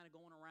one's kind of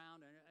going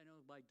around. I know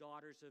my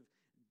daughters have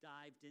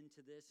dived into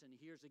this, and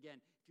here's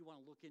again, if you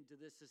want to look into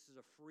this, this is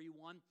a free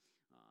one.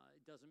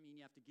 It doesn't mean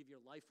you have to give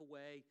your life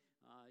away.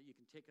 You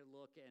can take a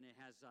look, and it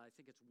has, I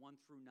think it's 1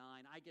 through 9.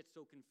 I get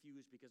so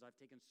confused because I've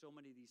taken so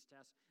many of these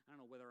tests. I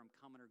don't know whether I'm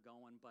coming or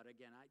going, but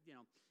again,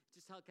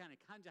 just how kind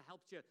of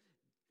helps you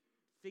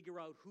figure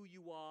out who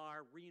you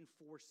are,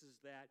 reinforces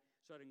that.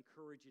 So I'd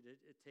encourage you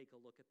to take a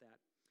look at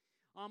that.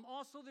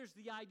 Also, there's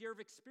the idea of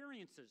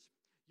experiences,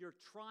 your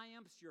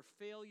triumphs, your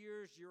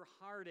failures, your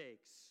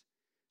heartaches.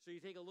 So you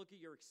take a look at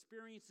your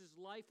experiences,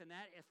 life, and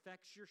that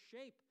affects your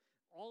shape.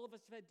 All of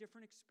us have had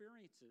different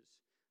experiences.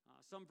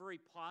 Some very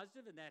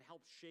positive, and that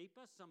helps shape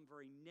us. Some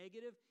very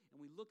negative, and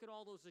we look at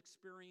all those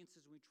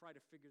experiences and we try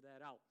to figure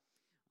that out.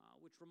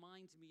 Which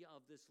reminds me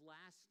of this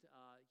last,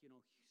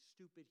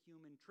 stupid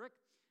human trick.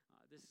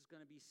 This is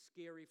going to be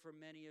scary for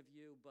many of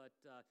you, but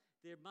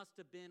there must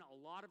have been a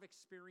lot of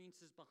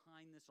experiences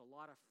behind this, a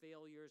lot of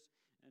failures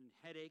and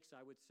headaches,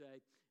 I would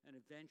say, and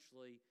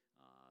eventually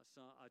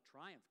a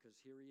triumph, because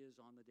here he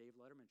is on the Dave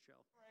Letterman Show.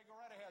 All right, go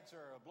right ahead,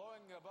 sir.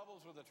 Blowing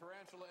bubbles with a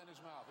tarantula in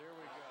his mouth. Here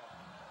we go.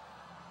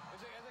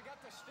 Has it got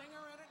the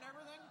stinger in it and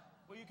everything?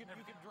 Well, you could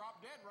drop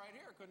dead right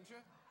here, couldn't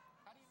you?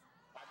 How do you...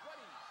 What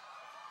do you...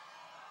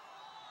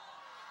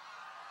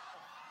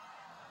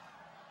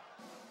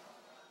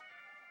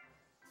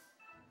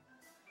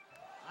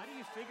 How do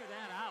you figure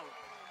that out?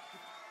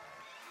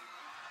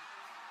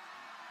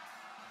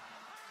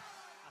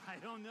 I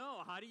don't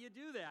know. How do you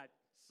do that?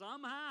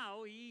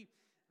 Somehow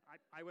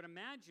I would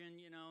imagine,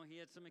 he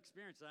had some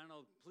experience. I don't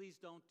know. Please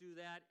don't do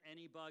that.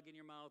 Any bug in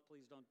your mouth,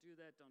 please don't do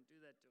that. Don't do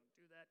that. Don't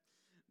do that.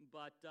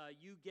 But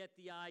you get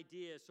the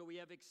idea. So we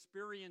have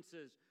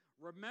experiences.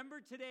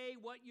 Remember today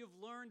what you've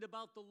learned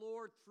about the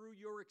Lord through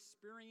your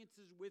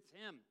experiences with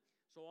Him.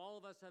 So all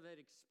of us have had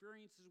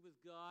experiences with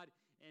God,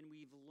 and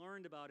we've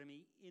learned about Him.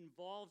 He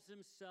involves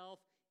Himself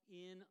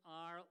in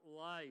our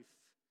life.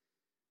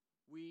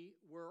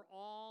 Were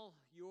all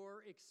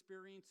your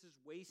experiences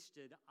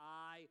wasted?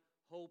 I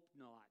hope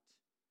not.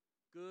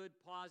 Good,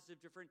 positive,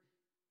 different.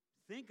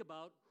 Think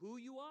about who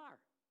you are.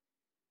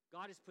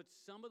 God has put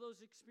some of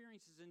those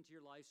experiences into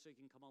your life so you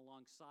can come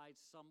alongside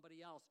somebody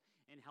else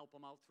and help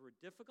them out through a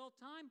difficult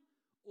time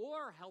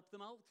or help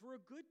them out through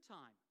a good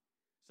time.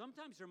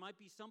 Sometimes there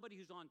might be somebody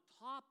who's on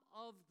top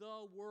of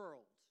the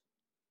world,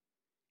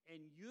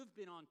 and you've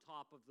been on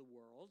top of the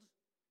world,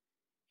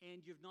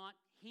 and you've not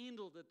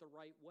handled it the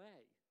right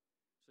way.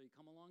 So you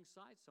come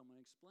alongside someone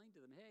and explain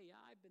to them, hey,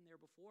 yeah, I've been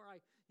there before.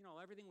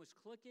 Everything was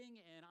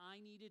clicking, and I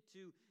needed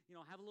to,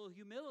 have a little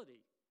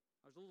humility.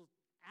 I was a little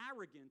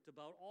arrogant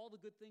about all the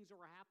good things that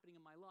were happening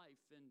in my life,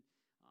 and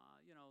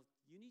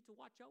you need to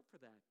watch out for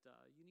that.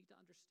 You need to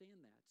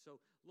understand that. So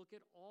look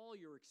at all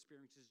your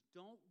experiences.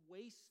 Don't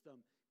waste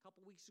them. A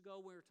couple weeks ago,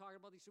 when we were talking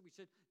about these, we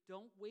said,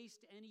 don't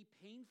waste any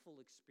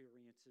painful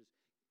experiences.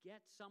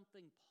 Get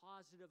something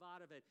positive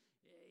out of it.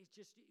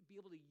 Just be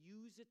able to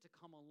use it to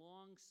come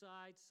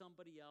alongside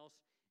somebody else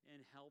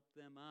and help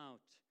them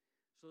out.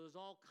 So there's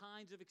all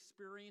kinds of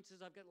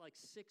experiences. I've got like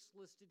 6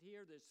 listed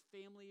here. There's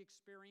family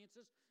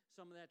experiences.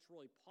 Some of that's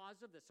really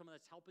positive. Some of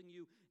that's helping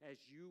you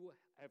as you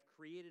have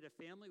created a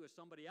family with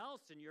somebody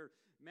else, and you're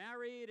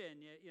married, and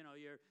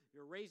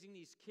you're raising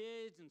these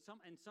kids, and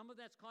some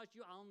of that's caused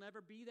you. I'll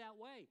never be that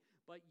way,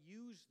 but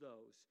use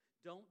those.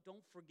 Don't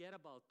forget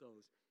about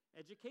those.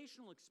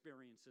 Educational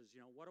experiences.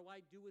 What do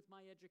I do with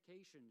my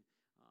education?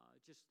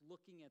 Just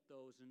looking at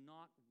those and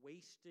not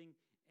wasting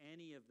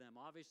any of them.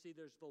 Obviously,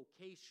 there's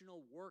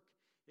vocational work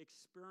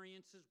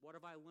experiences. What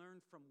have I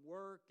learned from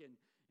work? And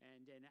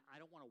I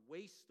don't want to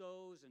waste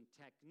those, and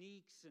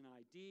techniques and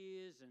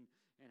ideas and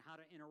how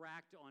to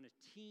interact on a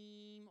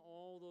team,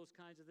 all those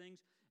kinds of things.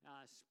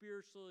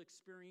 Spiritual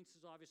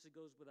experiences obviously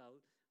goes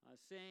without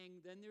saying.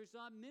 Then there's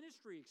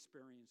ministry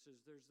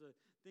experiences. There's the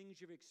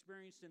things you've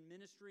experienced in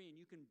ministry, and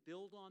you can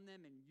build on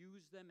them and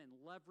use them and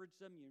leverage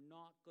them. You're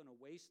not going to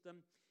waste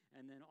them.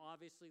 And then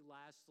obviously,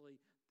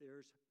 lastly,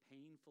 there's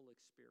painful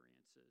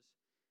experiences.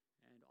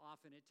 And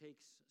often it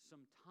takes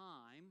some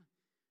time,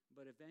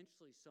 but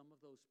eventually some of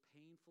those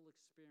painful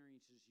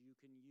experiences you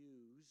can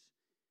use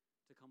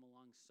to come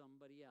along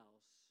somebody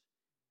else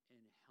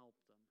and help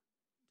them.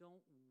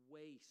 Don't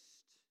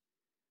waste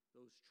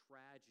those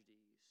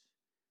tragedies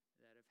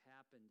that have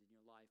happened in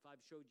your life.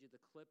 I've showed you the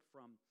clip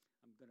from,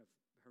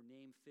 her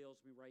name fails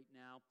me right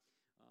now,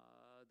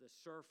 the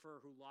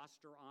surfer who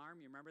lost her arm.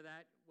 You remember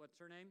that? What's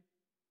her name?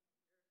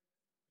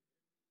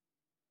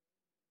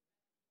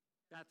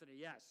 Bethany,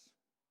 yes.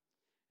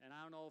 And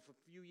I don't know if a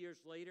few years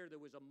later there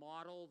was a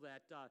model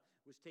that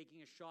was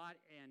taking a shot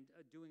and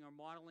doing her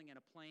modeling, and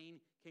a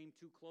plane came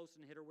too close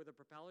and hit her with a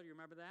propeller. Do you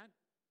remember that?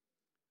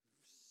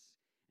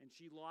 And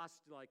she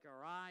lost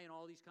her eye and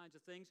all these kinds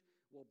of things.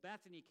 Well,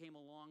 Bethany came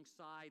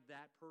alongside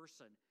that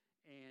person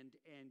and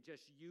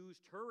just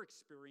used her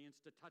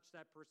experience to touch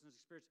that person's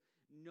experience.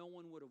 No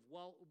one would have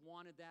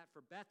wanted that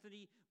for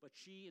Bethany, but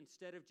she,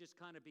 instead of just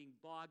kind of being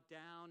bogged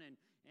down and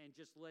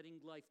just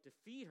letting life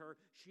defeat her,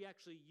 she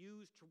actually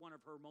used one of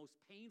her most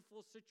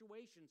painful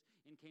situations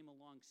and came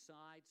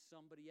alongside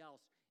somebody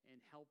else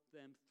and helped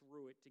them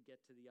through it to get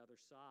to the other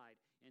side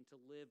and to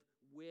live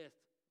with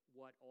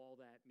what all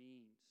that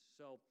means.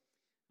 So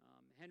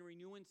Henry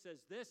Nouwen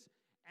says this: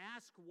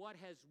 ask what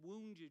has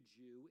wounded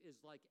you is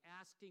like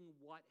asking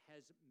what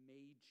has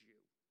made you.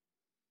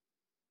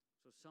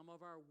 So some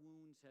of our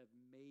wounds have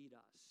made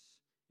us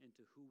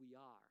into who we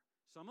are.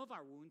 Some of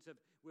our wounds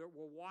we're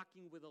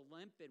walking with a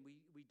limp and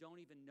we don't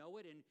even know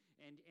it,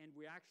 and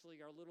we actually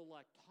are a little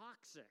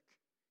toxic.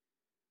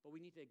 But we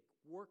need to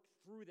work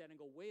through that and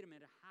go, wait a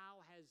minute,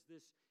 how has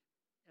this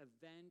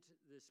event,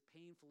 this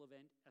painful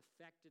event,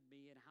 affected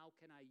me, and how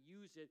can I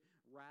use it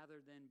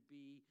rather than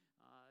be,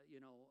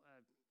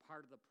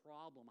 part of the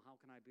problem? How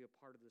can I be a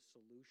part of the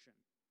solution?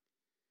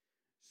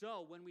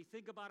 So when we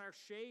think about our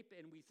shape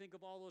and we think of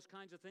all those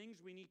kinds of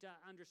things, we need to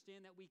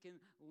understand that we can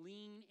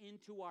lean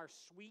into our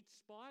sweet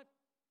spot.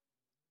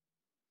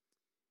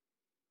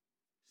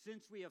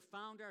 Since we have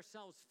found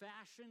ourselves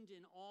fashioned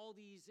in all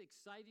these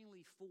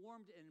excitingly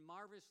formed and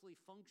marvelously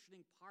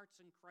functioning parts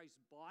in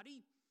Christ's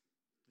body,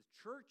 the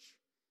church,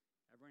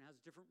 everyone has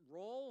a different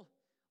role.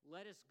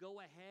 Let us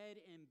go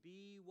ahead and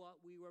be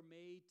what we were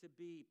made to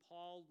be.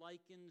 Paul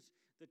likens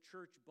the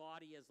church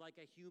body as like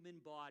a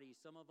human body.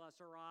 Some of us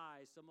are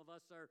eyes, some of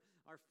us are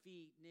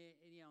feet,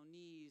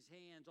 knees,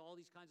 hands, all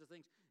these kinds of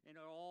things, and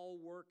it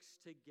all works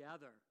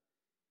together.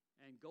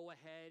 And go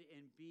ahead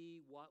and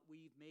be what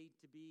we've made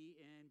to be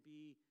and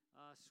be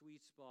a sweet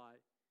spot.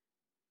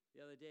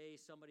 The other day,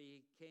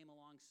 somebody came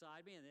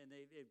alongside me, and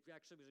it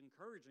actually was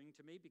encouraging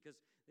to me because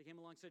they came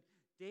along and said,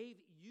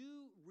 Dave,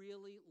 you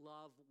really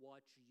love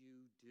what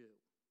you do.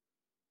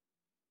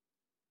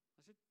 I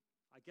said,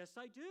 I guess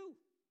I do.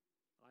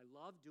 I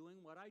love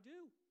doing what I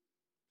do.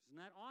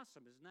 Isn't that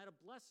awesome? Isn't that a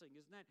blessing?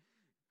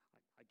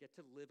 I get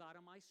to live out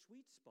of my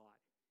sweet spot.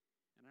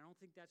 And I don't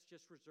think that's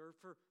just reserved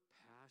for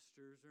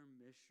pastors or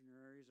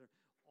missionaries.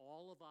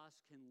 All of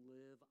us can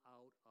live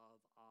out of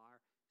our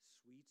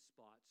sweet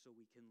spot so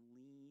we can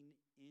lean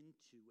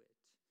into it.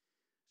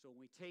 So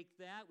when we take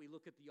that, we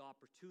look at the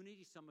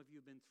opportunities. Some of you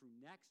have been through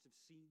Next, have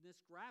seen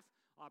this graph.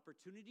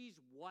 Opportunities,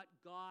 what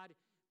God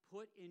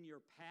put in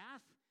your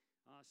path.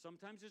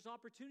 Sometimes there's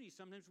opportunities.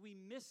 Sometimes we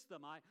miss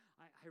them. I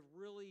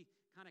really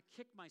kind of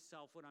kick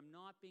myself when I'm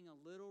not being a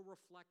little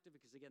reflective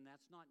because, again,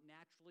 that's not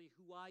naturally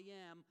who I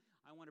am.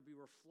 I want to be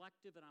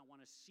reflective and I want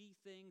to see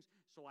things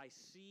so I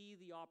see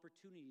the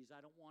opportunities.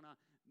 I don't want to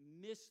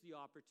miss the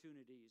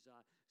opportunities.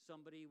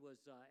 Somebody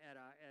was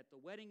at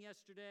the wedding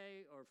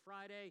yesterday or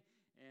Friday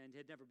and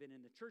had never been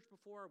in the church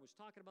before, was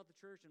talking about the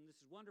church, and this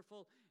is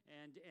wonderful,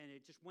 and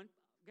it just went,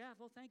 yeah,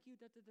 well, thank you.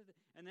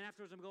 And then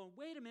afterwards I'm going,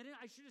 wait a minute,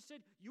 I should have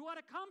said, you ought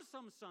to come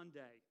some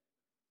Sunday.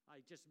 I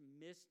just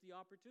missed the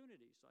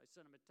opportunity. So I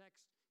sent him a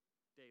text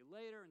a day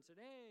later and said,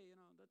 hey,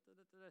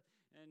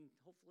 and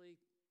hopefully,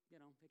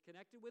 it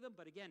connected with him.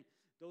 But again,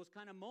 those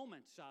kind of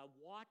moments,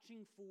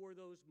 watching for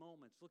those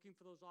moments, looking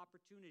for those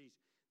opportunities.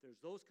 There's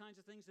those kinds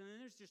of things. And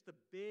then there's just the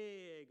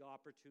big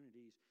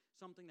opportunities,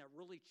 something that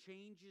really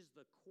changes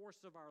the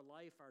course of our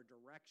life, our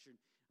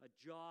direction, a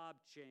job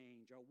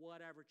change or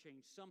whatever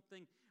change,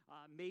 something,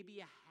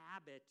 maybe a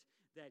habit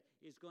that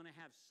is going to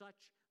have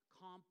such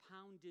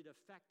compounded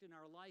effect in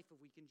our life. If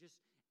we can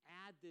just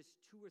add this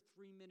 2 or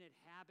 3 minute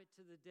habit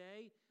to the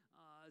day,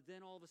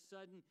 then all of a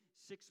sudden,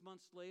 6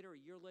 months later,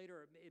 a year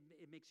later,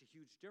 it makes a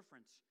huge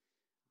difference.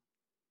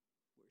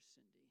 Where's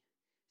Cindy?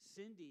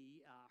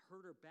 Cindy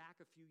hurt her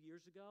back a few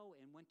years ago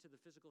and went to the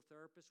physical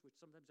therapist, which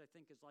sometimes I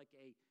think is like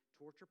a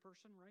torture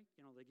person, right?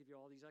 They give you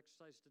all these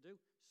exercises to do.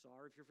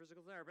 Sorry if you're a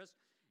physical therapist.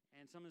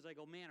 And sometimes I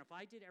go, man, if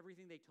I did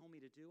everything they told me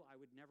to do, I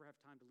would never have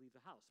time to leave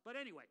the house. But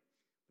anyway,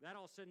 that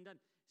all said and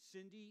done,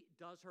 Cindy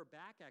does her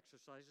back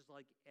exercises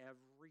like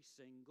every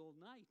single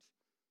night.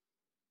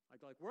 I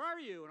go like, where are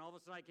you? And all of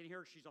a sudden I can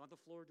hear she's on the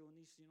floor doing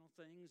these,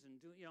 things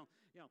and doing,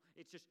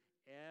 it's just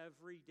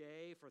every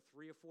day for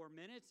 3 or 4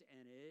 minutes,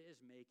 and it is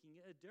making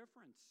a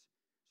difference.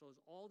 So there's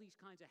all these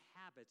kinds of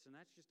habits, and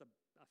that's just a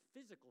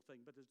physical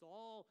thing, but there's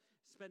all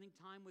spending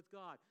time with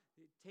God,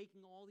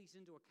 taking all these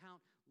into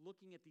account,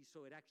 looking at these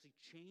so it actually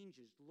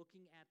changes,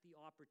 looking at the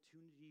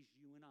opportunities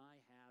you and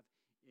I have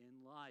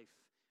in life.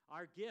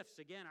 Our gifts,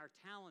 again, our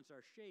talents,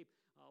 our shape.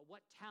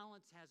 What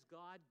talents has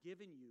God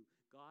given you?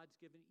 God's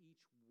given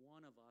each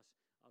one of us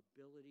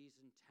abilities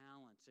and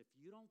talents. If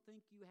you don't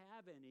think you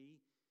have any,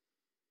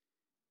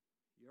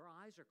 your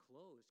eyes are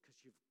closed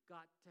because you've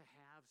got to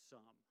have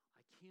some.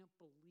 I can't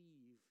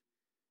believe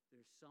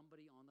there's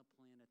somebody on the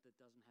planet that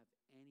doesn't have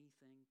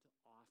anything to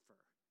offer.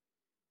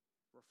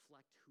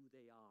 Reflect who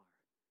they are.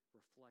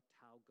 Reflect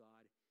how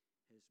God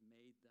has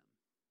made them.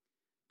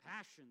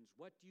 Passions,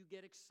 what do you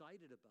get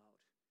excited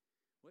about?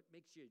 What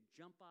makes you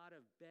jump out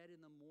of bed in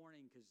the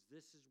morning because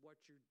this is what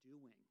you're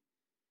doing?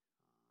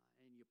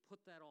 And you put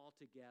that all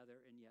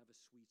together and you have a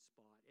sweet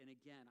spot. And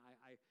again,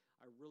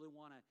 I really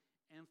want to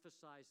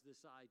emphasize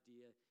this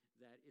idea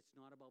that it's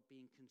not about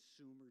being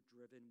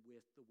consumer-driven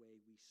with the way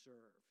we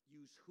serve.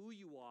 Use who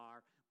you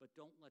are, but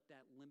don't let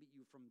that limit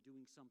you from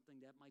doing something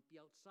that might be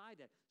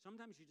outside that.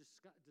 Sometimes you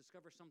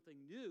discover something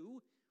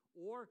new,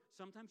 or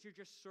sometimes you're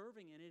just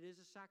serving, and it is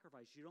a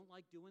sacrifice. You don't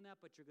like doing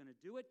that, but you're going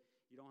to do it.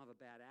 You don't have a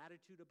bad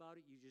attitude about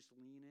it. You just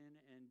lean in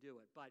and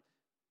do it. But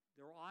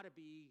there ought to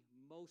be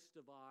most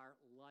of our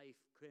life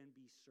can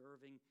be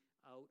serving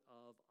out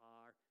of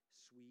our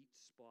sweet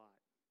spot.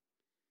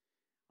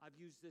 I've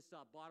used this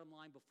bottom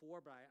line before,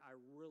 but I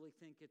really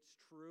think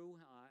it's true.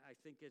 I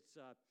think it's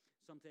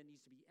something that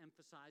needs to be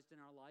emphasized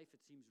in our life.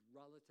 It seems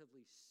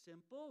relatively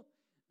simple,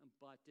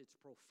 but it's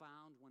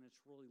profound when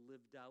it's really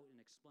lived out and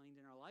explained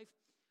in our life.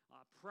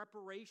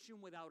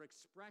 Preparation without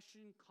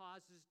expression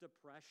causes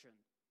depression.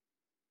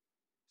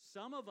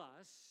 Some of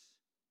us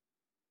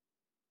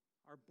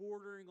are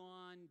bordering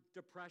on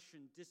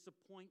depression,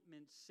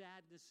 disappointment,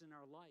 sadness in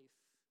our life.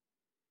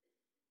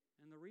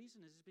 And the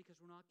reason is because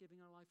we're not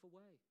giving our life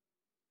away.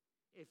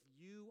 If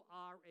you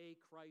are a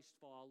Christ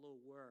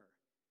follower,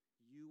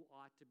 you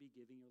ought to be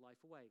giving your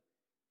life away.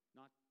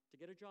 Not to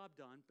get a job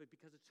done, but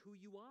because it's who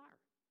you are.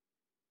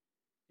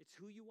 It's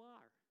who you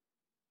are.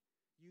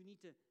 You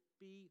need to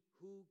be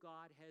who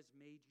God has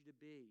made you to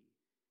be.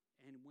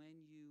 And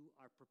when you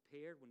are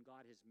prepared, when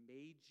God has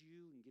made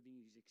you and given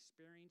you these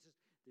experiences,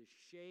 this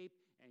shape,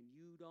 and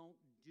you don't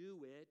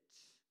do it,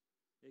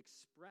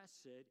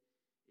 express it,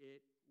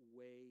 it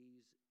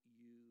weighs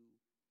you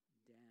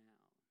down.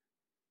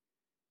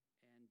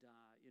 And,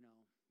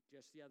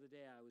 just the other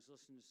day I was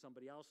listening to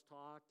somebody else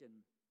talk, and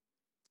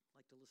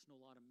I like to listen to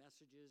a lot of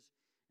messages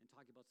and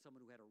talking about someone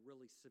who had a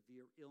really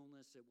severe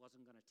illness. It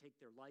wasn't going to take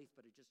their life,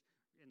 but it just,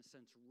 in a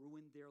sense,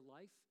 ruined their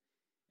life.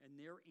 And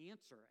their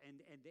answer,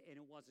 and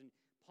it wasn't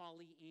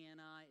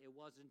Pollyanna, it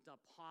wasn't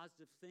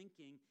positive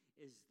thinking,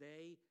 is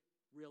they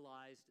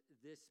realized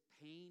this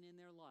pain in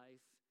their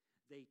life,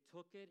 they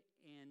took it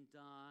and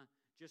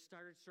just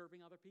started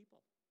serving other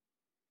people.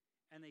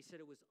 And they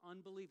said it was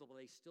unbelievable.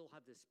 They still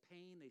have this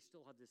pain. They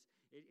still have this,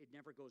 it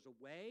never goes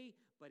away,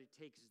 but it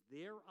takes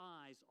their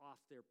eyes off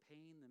their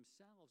pain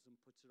themselves and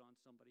puts it on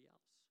somebody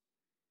else.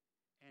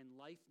 And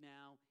life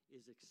now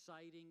is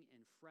exciting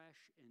and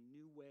fresh in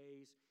new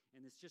ways.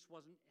 And this just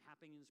wasn't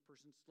happening in this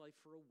person's life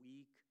for a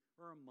week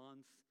or a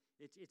month.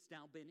 It's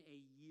now been a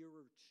year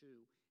or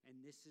two,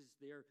 and this is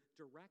their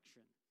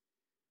direction.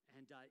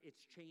 And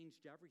it's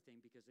changed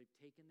everything because they've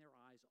taken their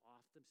eyes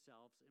off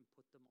themselves and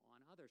put them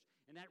on others.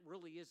 And that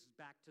really is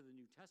back to the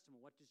New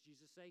Testament. What does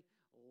Jesus say?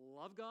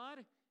 Love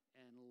God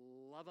and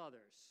love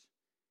others.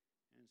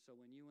 And so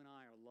when you and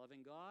I are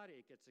loving God,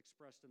 it gets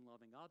expressed in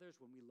loving others.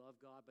 When we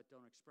love God but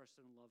don't express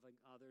it in loving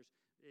others,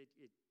 it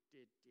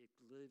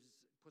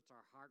puts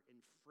our heart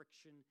in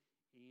friction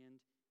and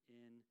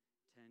in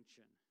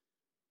tension.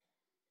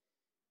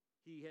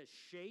 He has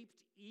shaped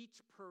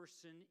each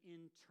person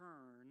in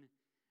turn.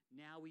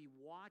 Now he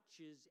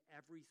watches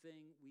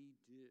everything we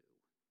do.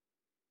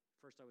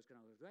 First I was going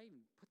to, do I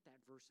even put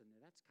that verse in there?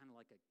 That's kind of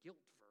like a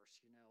guilt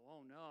verse,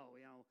 Oh no,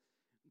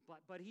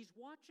 But he's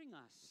watching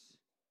us.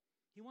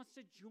 He wants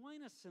to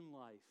join us in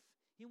life.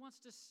 He wants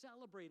to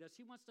celebrate us.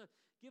 He wants to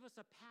give us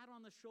a pat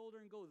on the shoulder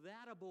and go,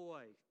 that a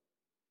boy.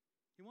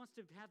 He wants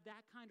to have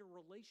that kind of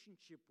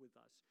relationship with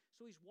us.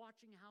 So he's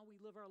watching how we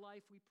live our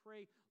life. We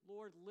pray,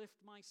 Lord, lift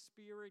my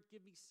spirit,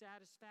 give me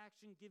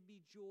satisfaction, give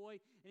me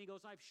joy. And he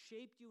goes, I've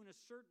shaped you in a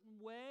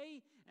certain way,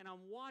 and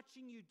I'm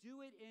watching you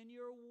do it, and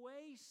you're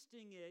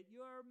wasting it.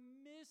 You're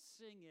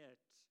missing it.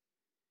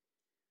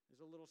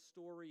 There's a little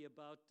story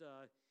about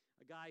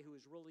a guy who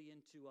is really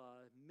into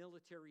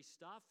military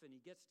stuff, and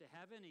he gets to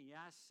heaven, and he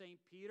asks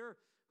St. Peter,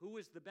 who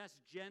is the best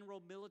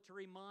general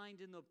military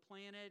mind in the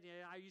planet?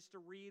 I used to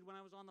read when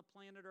I was on the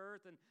planet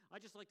Earth, and I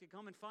just like to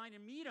come and find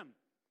and meet him.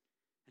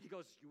 And he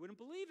goes, you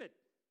wouldn't believe it.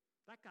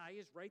 That guy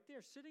is right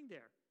there, sitting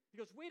there. He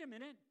goes, wait a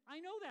minute,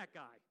 I know that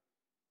guy.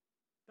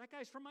 That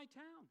guy's from my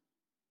town.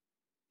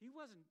 He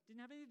didn't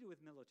have anything to do with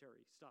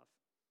military stuff.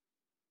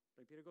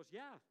 St. Peter goes,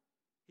 yeah,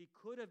 he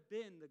could have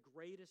been the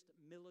greatest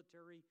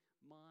military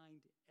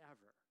mind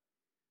ever,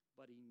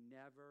 but he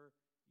never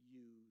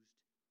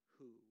used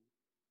who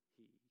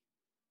he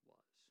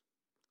was.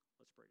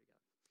 Let's pray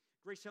together.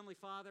 Gracious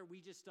Heavenly Father, we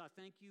just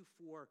thank you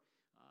for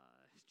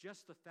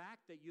just the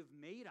fact that you've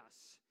made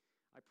us.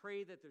 I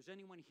pray that there's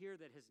anyone here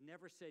that has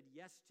never said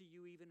yes to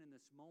you even in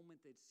this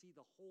moment. They'd see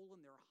the hole in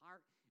their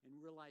heart and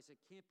realize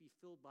it can't be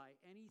filled by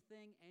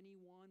anything,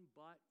 anyone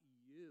but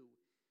you.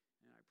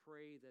 And I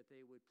pray that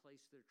they would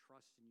place their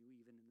trust in you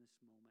even in this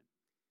moment.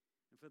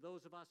 And for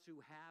those of us who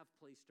have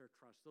placed our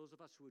trust, those of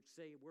us who would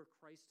say we're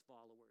Christ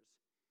followers,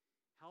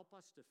 help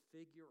us to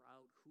figure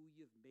out who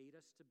you've made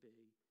us to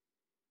be.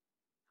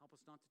 Help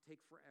us not to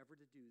take forever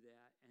to do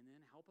that. And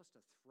then help us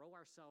to throw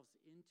ourselves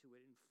into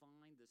it and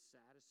find the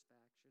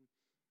satisfaction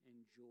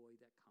and joy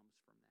that comes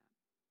from that.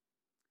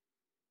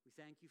 We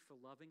thank you for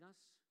loving us.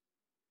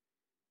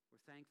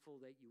 We're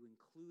thankful that you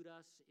include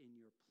us in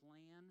your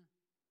plan.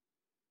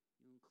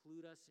 You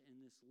include us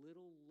in this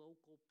little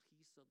local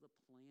piece of the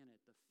planet,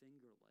 the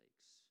Finger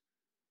Lakes,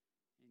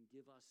 and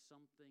give us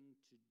something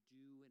to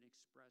do and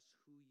express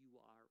who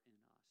you are in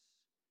us.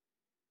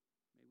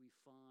 May we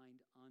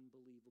find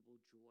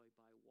unbelievable joy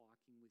by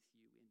walking with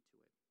you into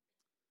it.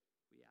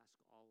 We ask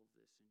all of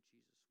this in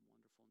Jesus'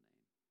 wonderful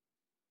name.